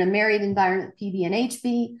 If you're in a married environment, PB and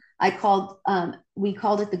HB, we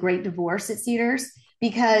called it the Great Divorce at Cedars,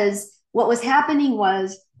 because what was happening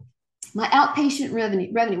was my outpatient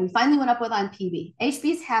revenue. We finally went up with on PB.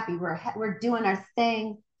 HB's happy. We're doing our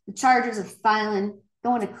thing. The chargers are filing,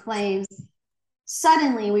 going to claims.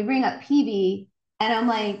 Suddenly we bring up PB, and I'm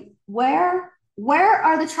like, where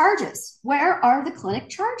are the charges? Where are the clinic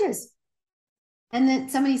charges? And then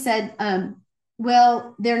somebody said,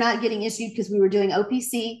 well, they're not getting issued because we were doing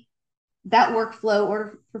OPC, that workflow,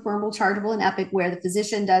 order performable, chargeable, and Epic, where the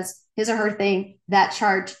physician does his or her thing, that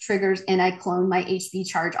charge triggers, and I clone my HB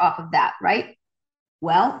charge off of that, right?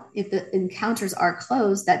 Well, if the encounters are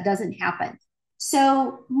closed, that doesn't happen.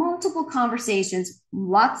 So multiple conversations,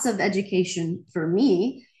 lots of education for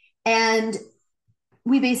me. And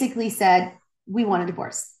we basically said, we want a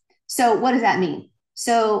divorce. So what does that mean?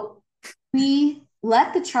 So we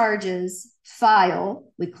let the charges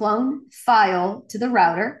file, we clone file to the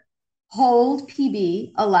router, hold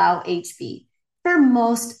PB, allow HB for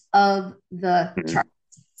most of the charges.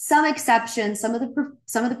 Some exceptions, some of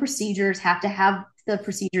the procedures have to have the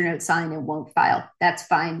procedure note signed and won't file. That's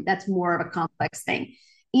fine. That's more of a complex thing.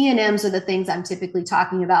 E&Ms are the things I'm typically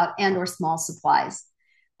talking about, and or small supplies.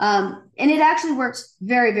 And it actually works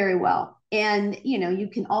very, very well. And, you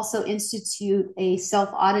can also institute a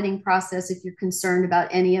self-auditing process if you're concerned about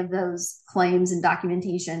any of those claims and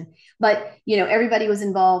documentation. But, everybody was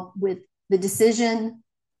involved with the decision,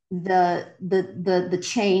 the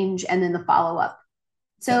change, and then the follow-up.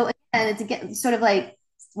 So again, it's again sort of like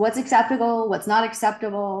what's acceptable, what's not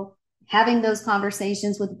acceptable, having those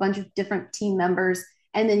conversations with a bunch of different team members,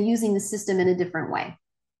 and then using the system in a different way.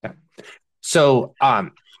 Yeah. So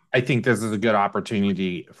I think this is a good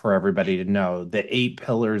opportunity for everybody to know the 8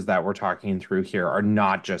 pillars that we're talking through here are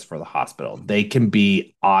not just for the hospital. They can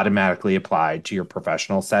be automatically applied to your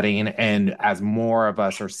professional setting. And as more of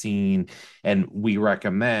us are seeing, and we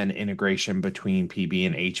recommend integration between PB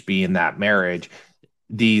and HB in that marriage,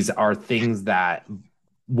 these are things that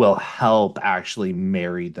will help actually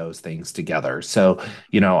marry those things together. So,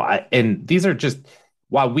 and these are just,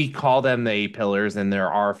 while we call them the 8 pillars and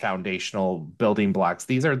there are foundational building blocks,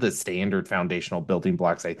 these are the standard foundational building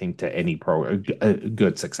blocks, I think, to any a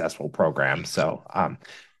good, successful program. So,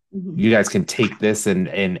 you guys can take this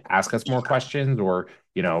and ask us more questions or,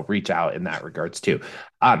 reach out in that regards too.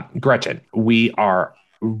 Gretchen, we are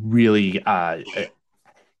really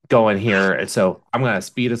going here. So I'm going to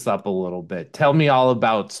speed us up a little bit. Tell me all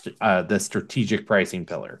about the strategic pricing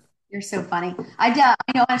pillar. You're so funny. I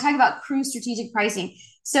want to talk about CRU strategic pricing.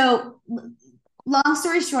 So long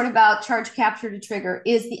story short about charge capture to trigger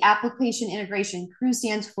is the application integration. CRU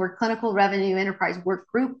stands for Clinical Revenue Enterprise Work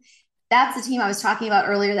Group. That's the team I was talking about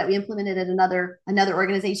earlier that we implemented at another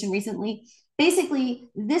organization recently. Basically,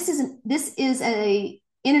 this is a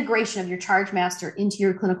integration of your charge master into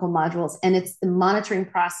your clinical modules, and it's the monitoring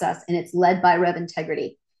process, and it's led by Rev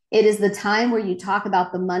Integrity. It is the time where you talk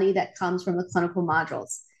about the money that comes from the clinical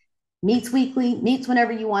modules. Meets weekly, meets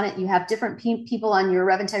whenever you want it. You have different people on your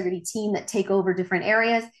Rev Integrity team that take over different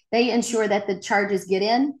areas. They ensure that the charges get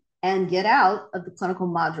in and get out of the clinical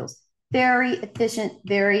modules. Very efficient,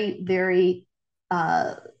 very, very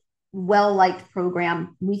well-liked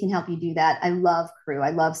program. We can help you do that. I love CRU. I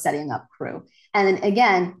love setting up CRU. And then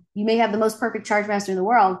again, you may have the most perfect charge master in the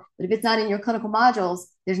world, but if it's not in your clinical modules,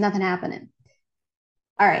 there's nothing happening.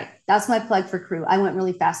 All right, that's my plug for CRU. I went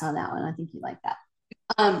really fast on that one. I think you like that.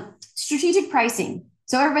 Strategic pricing.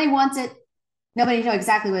 So everybody wants it. Nobody knows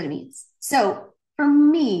exactly what it means. So for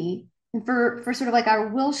me, and for sort of like our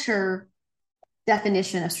Wilshire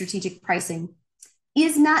definition of strategic pricing,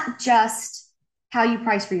 is not just how you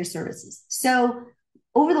price for your services. So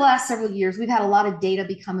over the last several years, we've had a lot of data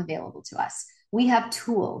become available to us. We have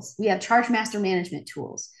tools. We have charge master management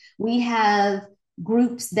tools. We have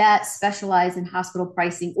groups that specialize in hospital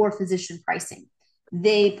pricing or physician pricing.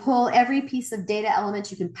 They pull every piece of data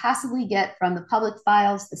element you can possibly get from the public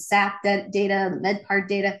files, the SAP data, the MedPART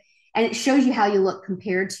data, and it shows you how you look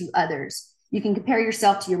compared to others. You can compare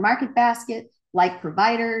yourself to your market basket, like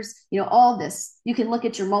providers, all this. You can look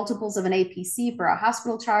at your multiples of an APC for a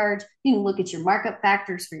hospital charge. You can look at your markup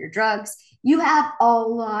factors for your drugs. You have a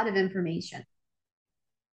lot of information.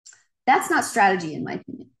 That's not strategy, in my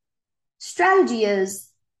opinion. Strategy is,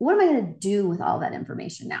 what am I going to do with all that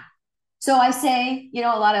information now? So I say, a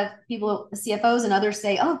lot of people, CFOs and others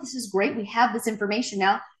say, oh, this is great. We have this information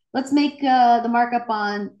now. Let's make the markup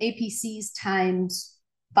on APCs times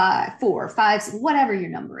 5, 4, 5, whatever your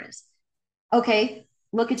number is. Okay,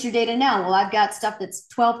 look at your data now. Well, I've got stuff that's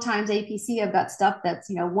 12 times APC. I've got stuff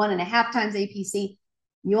that's, 1.5 times APC.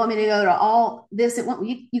 You want me to go to all this at once?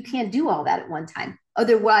 You can't do all that at one time.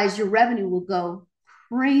 Otherwise, your revenue will go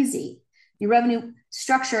crazy. Your revenue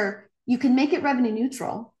structure, you can make it revenue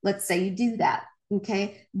neutral. Let's say you do that,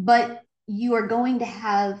 okay? But you are going to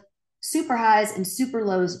have super highs and super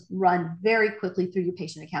lows run very quickly through your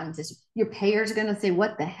patient accounting system. Your payers are going to say,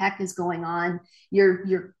 what the heck is going on?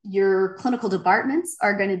 Your clinical departments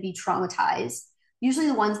are going to be traumatized. Usually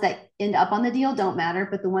the ones that end up on the deal don't matter,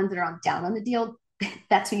 but the ones that are down on the deal,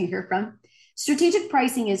 that's who you hear from. Strategic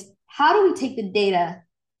pricing is, how do we take the data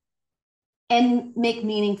and make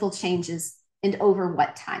meaningful changes and over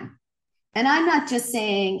what time? And I'm not just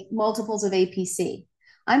saying multiples of APC.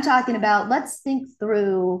 I'm talking about, let's think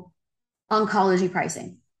through oncology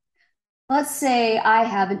pricing. Let's say I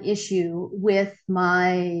have an issue with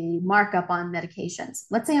my markup on medications.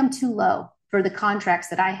 Let's say I'm too low for the contracts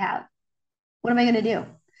that I have. What am I going to do?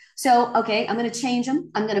 So, okay, I'm going to change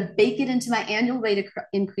them. I'm going to bake it into my annual rate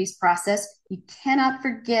increase process. You cannot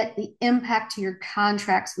forget the impact to your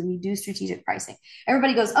contracts when you do strategic pricing.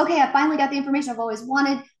 Everybody goes, okay, I finally got the information I've always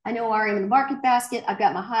wanted. I know where I am in the market basket. I've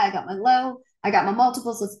got my high, I got my low, I got my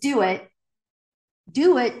multiples. Let's do it.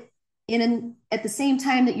 Do it at the same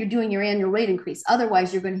time that you're doing your annual rate increase.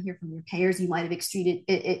 Otherwise, you're going to hear from your payers. You might have exceeded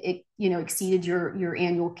your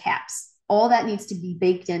annual caps. All that needs to be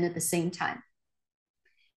baked in at the same time.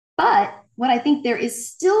 But what I think there is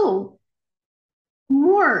still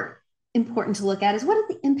more important to look at is, what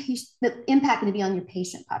is the impact going to be on your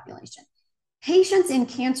patient population? Patients in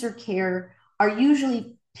cancer care are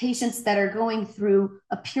usually patients that are going through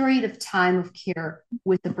a period of time of care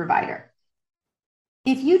with the provider.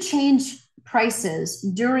 If you change prices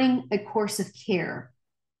during a course of care,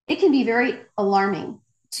 it can be very alarming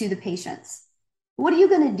to the patients. What are you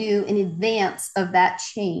going to do in advance of that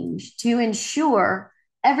change to ensure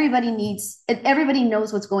everybody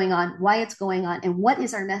knows what's going on, why it's going on, and what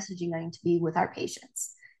is our messaging going to be with our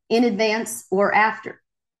patients in advance or after?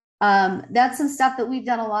 That's some stuff that we've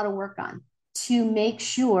done a lot of work on to make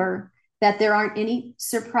sure that there aren't any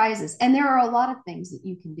surprises. And there are a lot of things that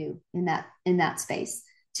you can do in that space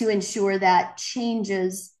to ensure that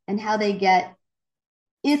changes and how they get,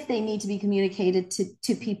 if they need to be communicated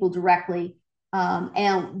to people directly,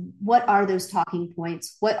 and what are those talking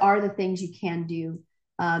points? What are the things you can do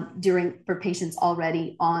for patients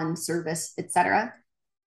already on service, et cetera?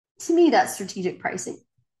 To me, that's strategic pricing.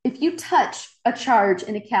 If you touch a charge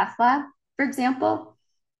in a cath lab, for example,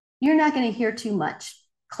 you're not going to hear too much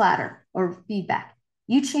clatter or feedback.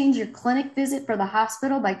 You change your clinic visit for the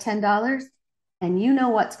hospital by $10, and you know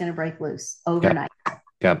what's going to break loose overnight.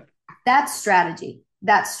 Yep. That's strategy.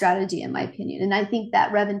 That's strategy, in my opinion. And I think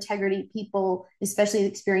that Rev Integrity people, especially the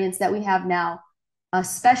experience that we have now,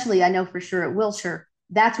 especially I know for sure at Wilshire,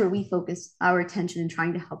 that's where we focus our attention in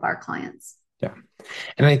trying to help our clients. Yeah.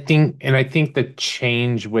 And I think the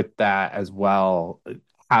change with that as well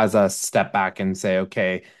has us step back and say,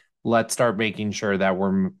 okay, let's start making sure that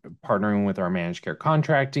we're partnering with our managed care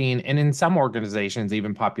contracting, and in some organizations,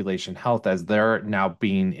 even population health, as they're now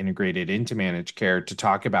being integrated into managed care, to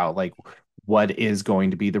talk about like what is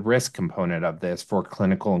going to be the risk component of this for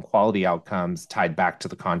clinical and quality outcomes tied back to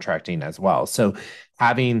the contracting as well. So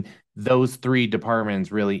having those three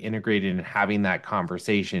departments really integrated and having that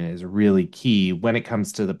conversation is really key when it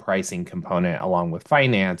comes to the pricing component along with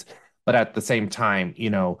finance. But at the same time,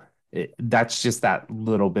 that's just that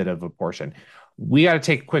little bit of a portion. We got to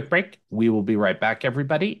take a quick break. We will be right back,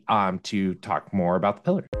 everybody, to talk more about the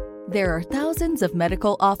pillar. There are thousands of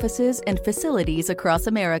medical offices and facilities across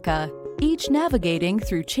America, each navigating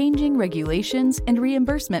through changing regulations and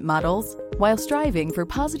reimbursement models while striving for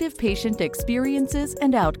positive patient experiences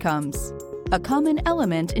and outcomes. A common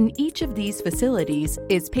element in each of these facilities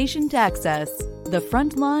is patient access, the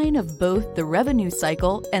front line of both the revenue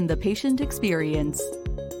cycle and the patient experience.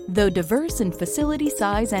 Though diverse in facility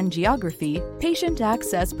size and geography, patient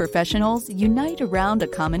access professionals unite around a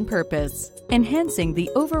common purpose: enhancing the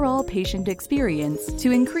overall patient experience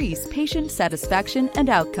to increase patient satisfaction and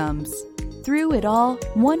outcomes. Through it all,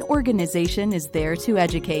 one organization is there to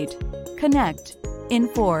educate, connect,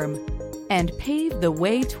 inform, and pave the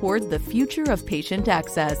way toward the future of patient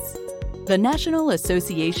access. The National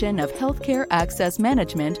Association of Healthcare Access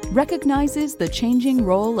Management recognizes the changing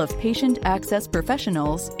role of patient access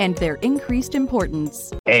professionals and their increased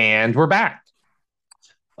importance. And we're back.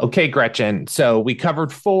 Okay, Gretchen. So we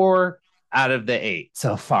covered 4 out of the 8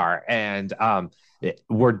 so far, and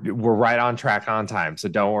we're right on track on time. So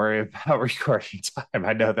don't worry about recording time.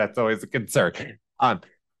 I know that's always a concern.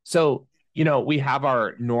 So we have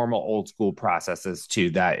our normal old school processes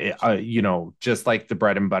too, that, just like the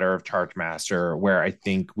bread and butter of Chargemaster, where I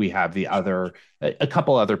think we have a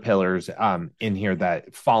couple other pillars in here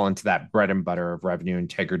that fall into that bread and butter of revenue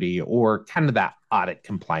integrity, or kind of that audit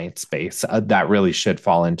compliance space that really should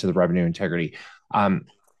fall into the revenue integrity. You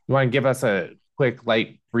want to give us a quick,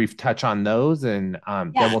 brief touch on those, and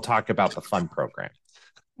then we'll talk about the fund program.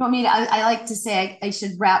 I like to say I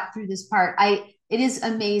should wrap through this part. It is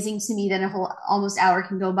amazing to me that a whole almost hour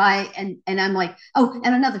can go by, and I'm like, oh,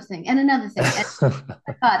 and another thing, and another thing. And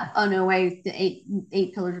I thought, oh no way, the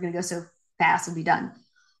eight pillars are going to go so fast, we'll be done,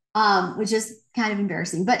 which is kind of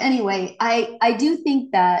embarrassing. But anyway, I do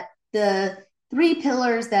think that the 3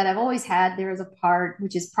 pillars that I've always had there as a part,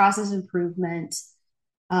 which is process improvement,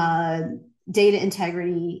 data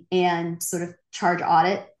integrity, and sort of charge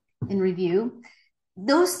audit and review.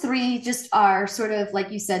 Those 3 just are sort of,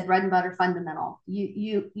 like you said, bread and butter, fundamental.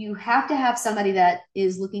 You have to have somebody that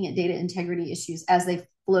is looking at data integrity issues as they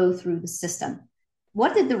flow through the system.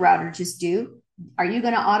 What did the router just do? Are you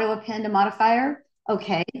going to auto append a modifier?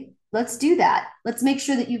 Okay, let's do that. Let's make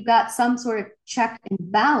sure that you've got some sort of check and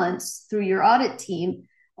balance through your audit team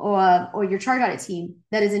or your charge audit team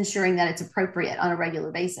that is ensuring that it's appropriate on a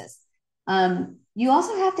regular basis. You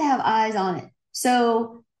also have to have eyes on it.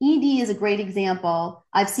 So ED is a great example.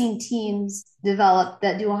 I've seen teams develop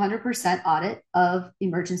that do 100% audit of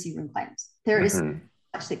emergency room claims. There is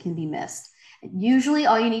much that can be missed. Usually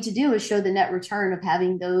all you need to do is show the net return of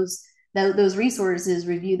having those resources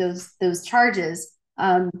review those charges,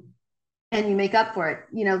 and you make up for it.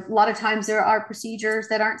 A lot of times there are procedures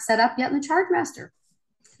that aren't set up yet in the Chargemaster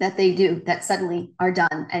that they do that suddenly are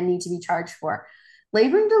done and need to be charged for.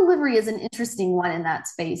 Labor and delivery is an interesting one in that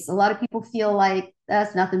space. A lot of people feel like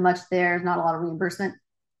that's nothing much there. There's not a lot of reimbursement.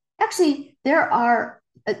 Actually,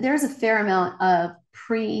 there's a fair amount of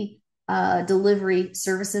delivery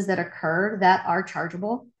services that occur that are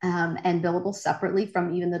chargeable and billable separately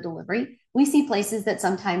from even the delivery. We see places that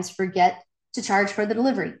sometimes forget to charge for the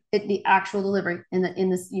delivery, the actual delivery.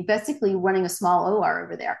 You basically running a small OR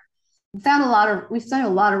over there. We've found a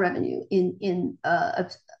lot of revenue in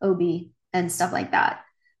OB and stuff like that.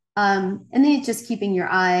 And then just keeping your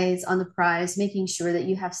eyes on the prize, making sure that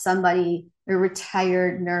you have somebody, a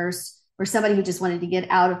retired nurse, or somebody who just wanted to get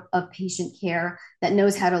out of patient care that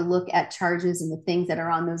knows how to look at charges and the things that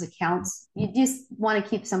are on those accounts. You just want to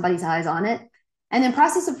keep somebody's eyes on it. And then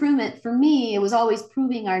process improvement, for me, it was always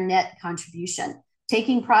proving our net contribution,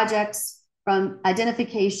 taking projects from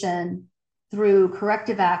identification through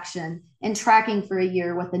corrective action and tracking for a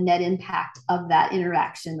year what the net impact of that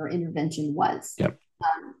interaction or intervention was. Yep.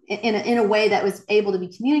 In a way that was able to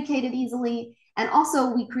be communicated easily. And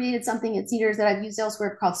also we created something at Cedars that I've used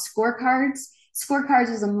elsewhere called scorecards. Scorecards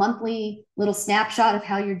is a monthly little snapshot of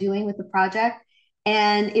how you're doing with the project.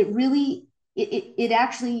 And it really, it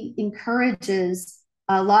actually encourages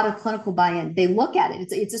a lot of clinical buy-in. They look at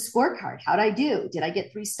it. It's a scorecard. How'd I do? Did I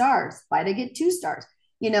get 3 stars? Why did I get 2 stars?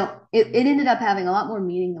 It ended up having a lot more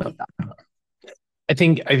meaning than we thought it would. I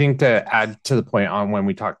think to add to the point on when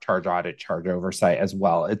we talk charge audit, charge oversight as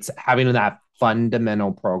well, it's having that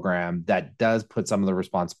fundamental program that does put some of the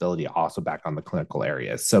responsibility also back on the clinical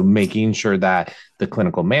areas. So making sure that the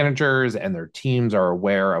clinical managers and their teams are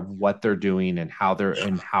aware of what they're doing and how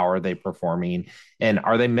are they performing, and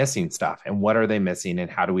are they missing stuff, and what are they missing, and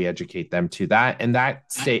how do we educate them to that? And that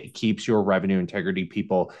keeps your revenue integrity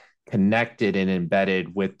people connected and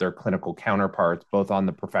embedded with their clinical counterparts, both on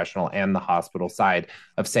the professional and the hospital side,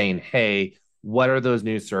 of saying, hey, what are those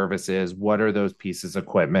new services? What are those pieces of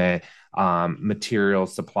equipment,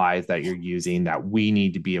 materials, supplies that you're using that we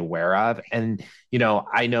need to be aware of? And,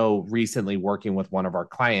 I know recently working with one of our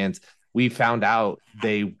clients, we found out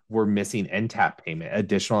they were missing NTAP payment,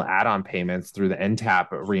 additional add-on payments through the NTAP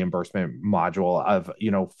reimbursement module of,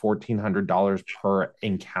 $1,400 per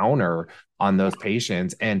encounter on those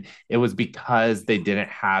patients. And it was because they didn't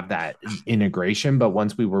have that integration. But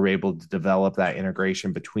once we were able to develop that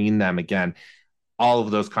integration between them, again, all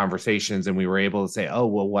of those conversations, and we were able to say, oh,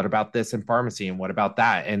 well, what about this in pharmacy? And what about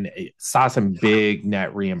that? And it saw some big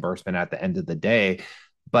net reimbursement at the end of the day.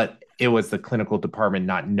 But it was the clinical department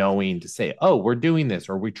not knowing to say, oh, we're doing this,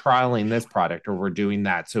 or we're trialing this product, or we're doing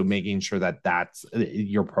that. So making sure that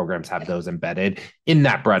your programs have those embedded in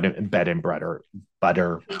that bread and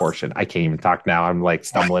butter portion. I can't even talk now. I'm like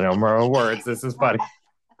stumbling over my own words. This is funny.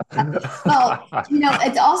 Well,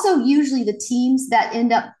 it's also usually the teams that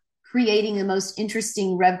end up creating the most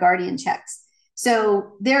interesting Rev Guardian checks.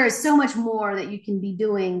 So there is so much more that you can be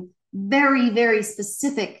doing very, very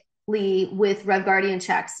specifically with Rev Guardian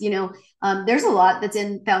checks. There's a lot that's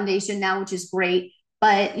in Foundation now, which is great.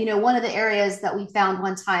 But, one of the areas that we found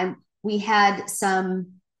one time, we had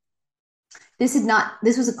this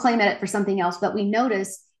was a claim edit for something else, but we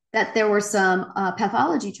noticed that there were some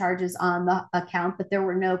pathology charges on the account, but there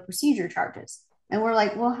were no procedure charges. And we're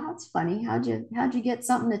like, well, that's funny. How'd you get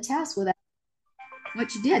something to test without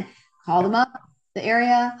what you did? Call them up, the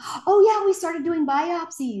area. Oh yeah, we started doing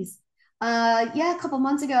biopsies. A couple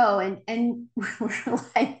months ago. And we're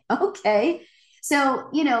like, okay. So,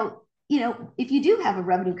 if you do have a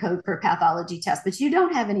revenue code for a pathology test, but you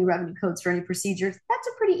don't have any revenue codes for any procedures, that's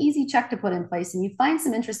a pretty easy check to put in place. And you find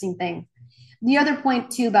some interesting things. The other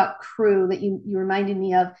point too about CREW that you reminded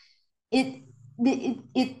me of, it's the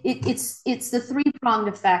 3-pronged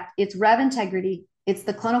effect. It's rev integrity, it's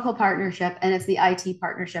the clinical partnership, and it's the IT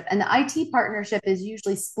partnership. And the IT partnership is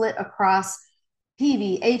usually split across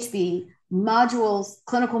PV, HB, modules,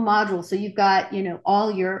 clinical modules. So you've got,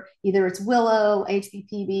 all your, either it's Willow,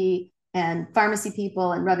 HBPV, and pharmacy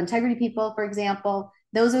people and rev integrity people, for example.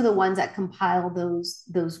 Those are the ones that compile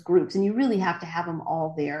those groups. And you really have to have them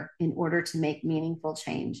all there in order to make meaningful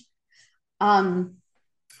change. The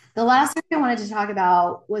last thing I wanted to talk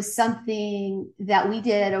about was something that we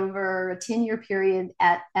did over a 10-year period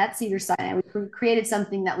at Cedars-Sinai. We created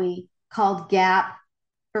something that we called GAP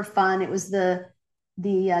for fun. It was the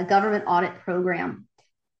government audit program.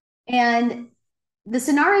 And the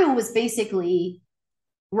scenario was basically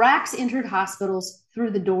RACs entered hospitals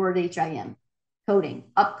through the door at HIM, coding,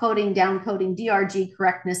 up coding, down coding, DRG,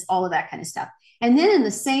 correctness, all of that kind of stuff. And then in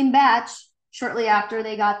the same batch, shortly after,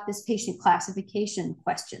 they got this patient classification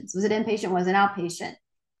questions. Was it inpatient? Was it outpatient?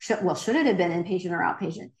 Should it have been inpatient or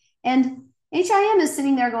outpatient? And HIM is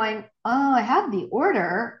sitting there going, oh, I have the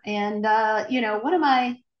order. And, what am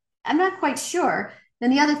I'm not quite sure.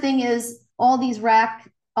 Then the other thing is all these RAC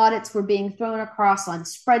audits were being thrown across on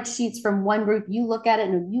spreadsheets from one group. You look at it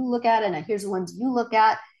and you look at it, and here's the ones you look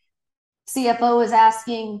at. CFO is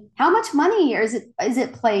asking, how much money is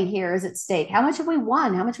it playing here? Is it stake? How much have we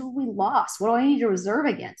won? How much have we lost? What do I need to reserve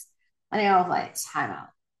against? And I was like, time out.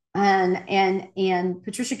 And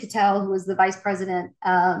Patricia Cattell, who was the vice president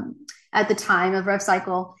at the time of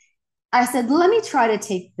RevCycle, I said, let me try to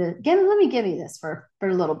take let me give you this for a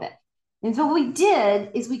little bit. And so what we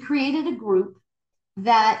did is we created a group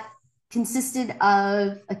that consisted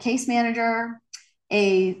of a case manager,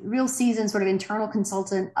 a real seasoned sort of internal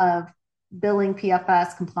consultant of billing,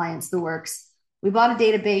 PFS, compliance, the works. We bought a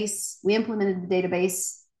database. We implemented the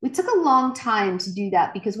database. We took a long time to do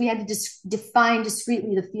that because we had to define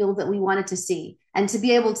discretely the field that we wanted to see and to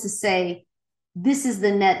be able to say, this is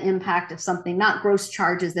the net impact of something, not gross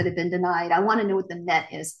charges that have been denied. I want to know what the net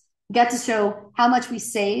is. We got to show how much we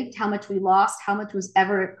saved, how much we lost, how much was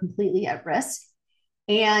ever completely at risk,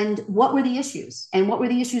 and what were the issues, and what were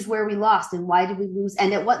the issues where we lost, and why did we lose,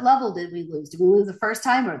 and at what level did we lose? Did we lose the first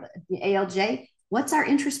time or the ALJ? What's our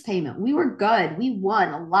interest payment? We were good. We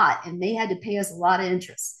won a lot, and they had to pay us a lot of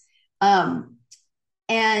interest. And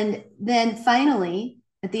then finally,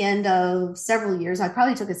 at the end of several years, I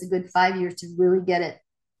probably took us a good 5 years to really get it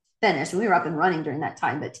finished. And we were up and running during that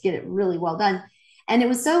time, but to get it really well done. And it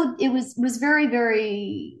was very,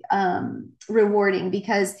 very rewarding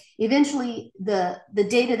because eventually the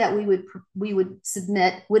data that we would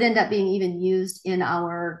submit would end up being even used in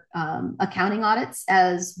our accounting audits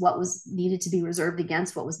as what was needed to be reserved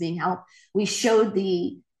against what was being held. We showed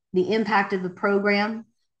the impact of the program.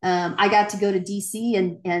 I got to go to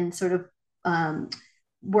DC and sort of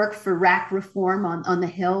work for RAC reform on the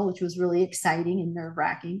Hill, which was really exciting and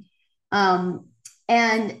nerve-wracking.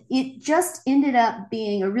 And it just ended up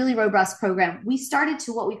being a really robust program. We started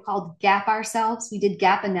to what we called gap ourselves. We did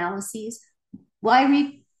gap analyses.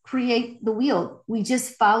 Why recreate the wheel? We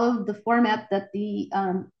just followed the format that the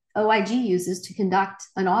OIG uses to conduct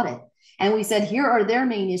an audit. And we said, here are their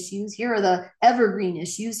main issues. Here are the evergreen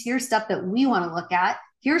issues. Here's stuff that we want to look at.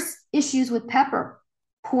 Here's issues with PEPR.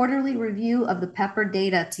 Quarterly review of the PEPR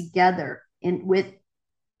data together with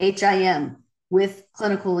HIM, with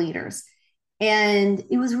clinical leaders. And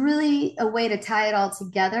it was really a way to tie it all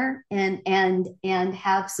together and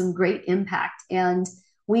have some great impact. And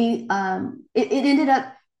we it ended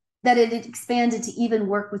up that it expanded to even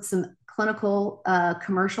work with some clinical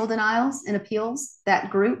commercial denials and appeals,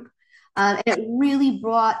 that group. And it really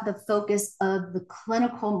brought the focus of the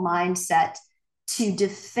clinical mindset to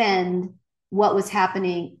defend what was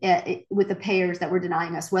happening with the payers that were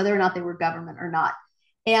denying us, whether or not they were government or not.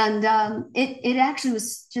 And it actually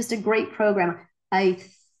was just a great program. I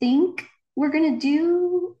think we're going to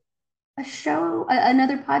do a show,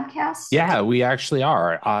 another podcast. Yeah, we actually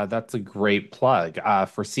are. That's a great plug.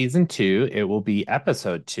 For season 2, it will be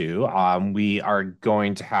episode 2. We are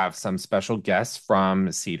going to have some special guests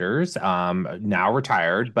from Cedars, now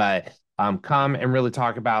retired, but come and really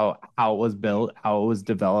talk about how it was built, how it was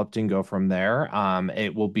developed, and go from there.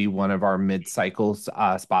 It will be one of our mid-cycle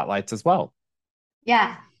spotlights as well.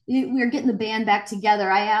 Yeah, we are getting the band back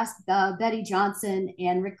together. I asked Betty Johnson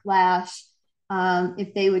and Rick Lash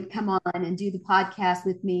if they would come on and do the podcast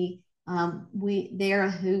with me. They're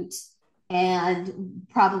a hoot and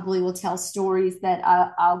probably will tell stories that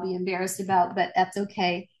I'll be embarrassed about, but that's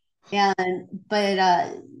okay.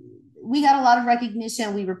 But we got a lot of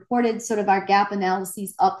recognition. We reported sort of our gap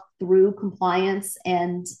analyses up through compliance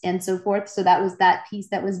and so forth. So that was that piece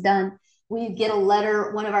that was done. We get a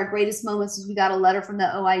letter. One of our greatest moments is we got a letter from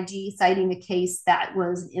the OIG citing a case that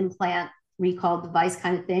was an implant recalled device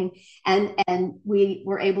kind of thing. And we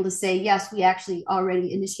were able to say, yes, we actually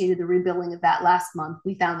already initiated the rebilling of that last month.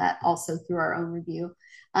 We found that also through our own review.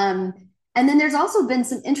 And then there's also been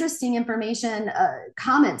some interesting information,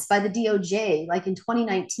 comments by the DOJ, like in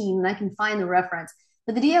 2019, and I can find the reference.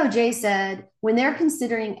 But the DOJ said when they're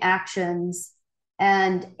considering actions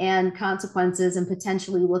and consequences and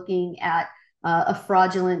potentially looking at a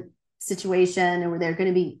fraudulent situation, or where they're going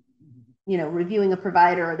to be, reviewing a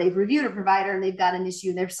provider, or they've reviewed a provider and they've got an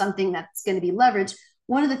issue, there's something that's going to be leveraged.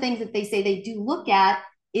 One of the things that they say they do look at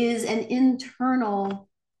is an internal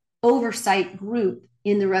oversight group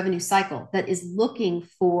in the revenue cycle that is looking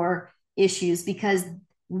for issues, because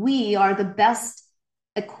we are the best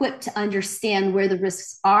equipped to understand where the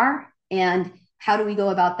risks are and how do we go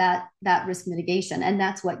about that risk mitigation. And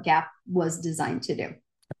that's what GAP was designed to do.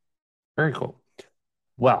 Very cool.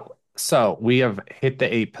 Well, so we have hit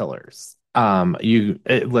the 8 pillars.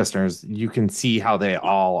 Listeners, you can see how they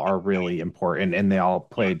all are really important and they all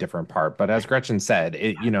play a different part. But as Gretchen said,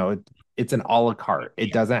 it's an a la carte.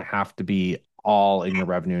 It doesn't have to be all in your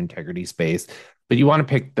revenue integrity space, but you want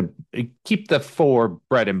to pick keep the 4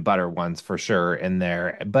 bread and butter ones for sure in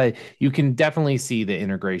there, but you can definitely see the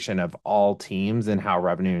integration of all teams and how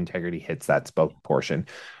revenue integrity hits that spoke portion.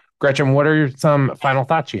 Gretchen, what are some final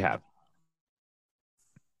thoughts you have?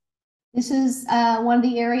 This is one of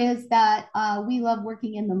the areas that we love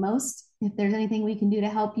working in the most. If there's anything we can do to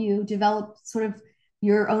help you develop sort of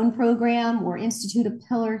your own program or institute a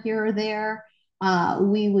pillar here or there,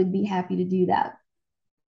 we would be happy to do that.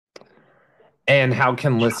 And how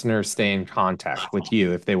can listeners stay in contact with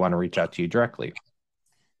you if they want to reach out to you directly?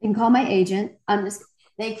 You can call my agent.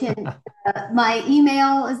 They can, my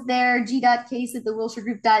email is there,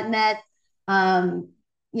 g.case@thewilshirgroup.net.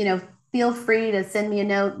 Feel free to send me a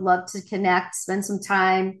note. Love to connect, spend some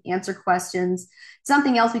time, answer questions.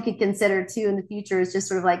 Something else we could consider too in the future is just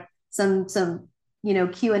sort of like some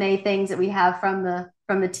Q&A things that we have from the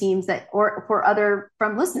teams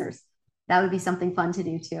from listeners. That would be something fun to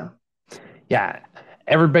do too. Yeah.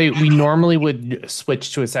 Everybody, we normally would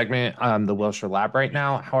switch to a segment, the Wilshire Lab right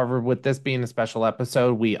now. However, with this being a special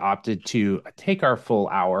episode, we opted to take our full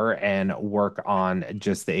hour and work on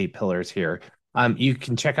just the 8 pillars here. You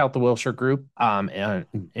can check out the Wilshire Group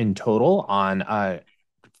in total on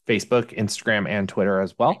Facebook, Instagram, and Twitter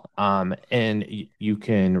as well. And you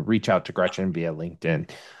can reach out to Gretchen via LinkedIn.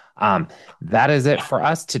 That is it for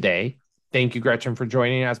us today. Thank you, Gretchen, for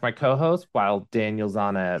joining as my co-host while Daniel's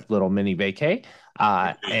on a little mini vacay.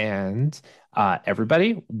 And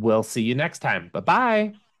everybody, we'll see you next time.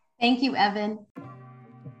 Bye-bye. Thank you, Evan.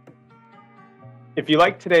 If you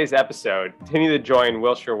liked today's episode, continue to join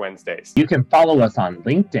Wilshire Wednesdays. You can follow us on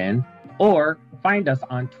LinkedIn or find us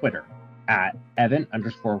on Twitter at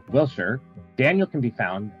Evan_Wilshire. Daniel can be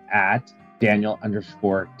found at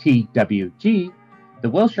Daniel_TWG. The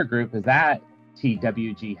Wilshire Group is at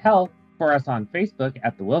TWG Health. For us on Facebook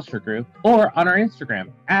at the Wilshire Group or on our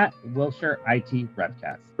Instagram at Wilshire IT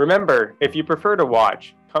Revcast. Remember, if you prefer to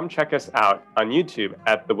watch, come check us out on YouTube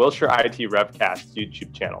at the Wilshire IT Revcast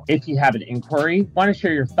YouTube channel. If you have an inquiry, want to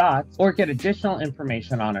share your thoughts, or get additional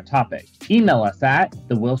information on a topic, email us at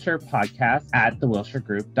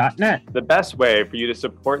thewilshirepodcast@thewilshiregroup.net. The best way for you to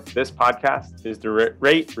support this podcast is to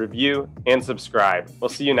rate, review, and subscribe. We'll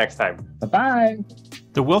see you next time. Bye-bye.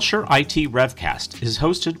 The Wilshire IT Revcast is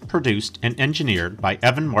hosted, produced, and engineered by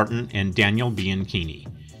Evan Martin and Daniel Bianchini.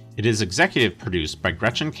 It is executive produced by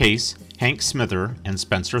Gretchen Case, Hank Smither, and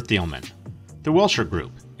Spencer Thielman. The Wilshire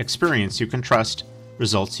Group. Experience you can trust,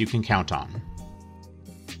 results you can count on.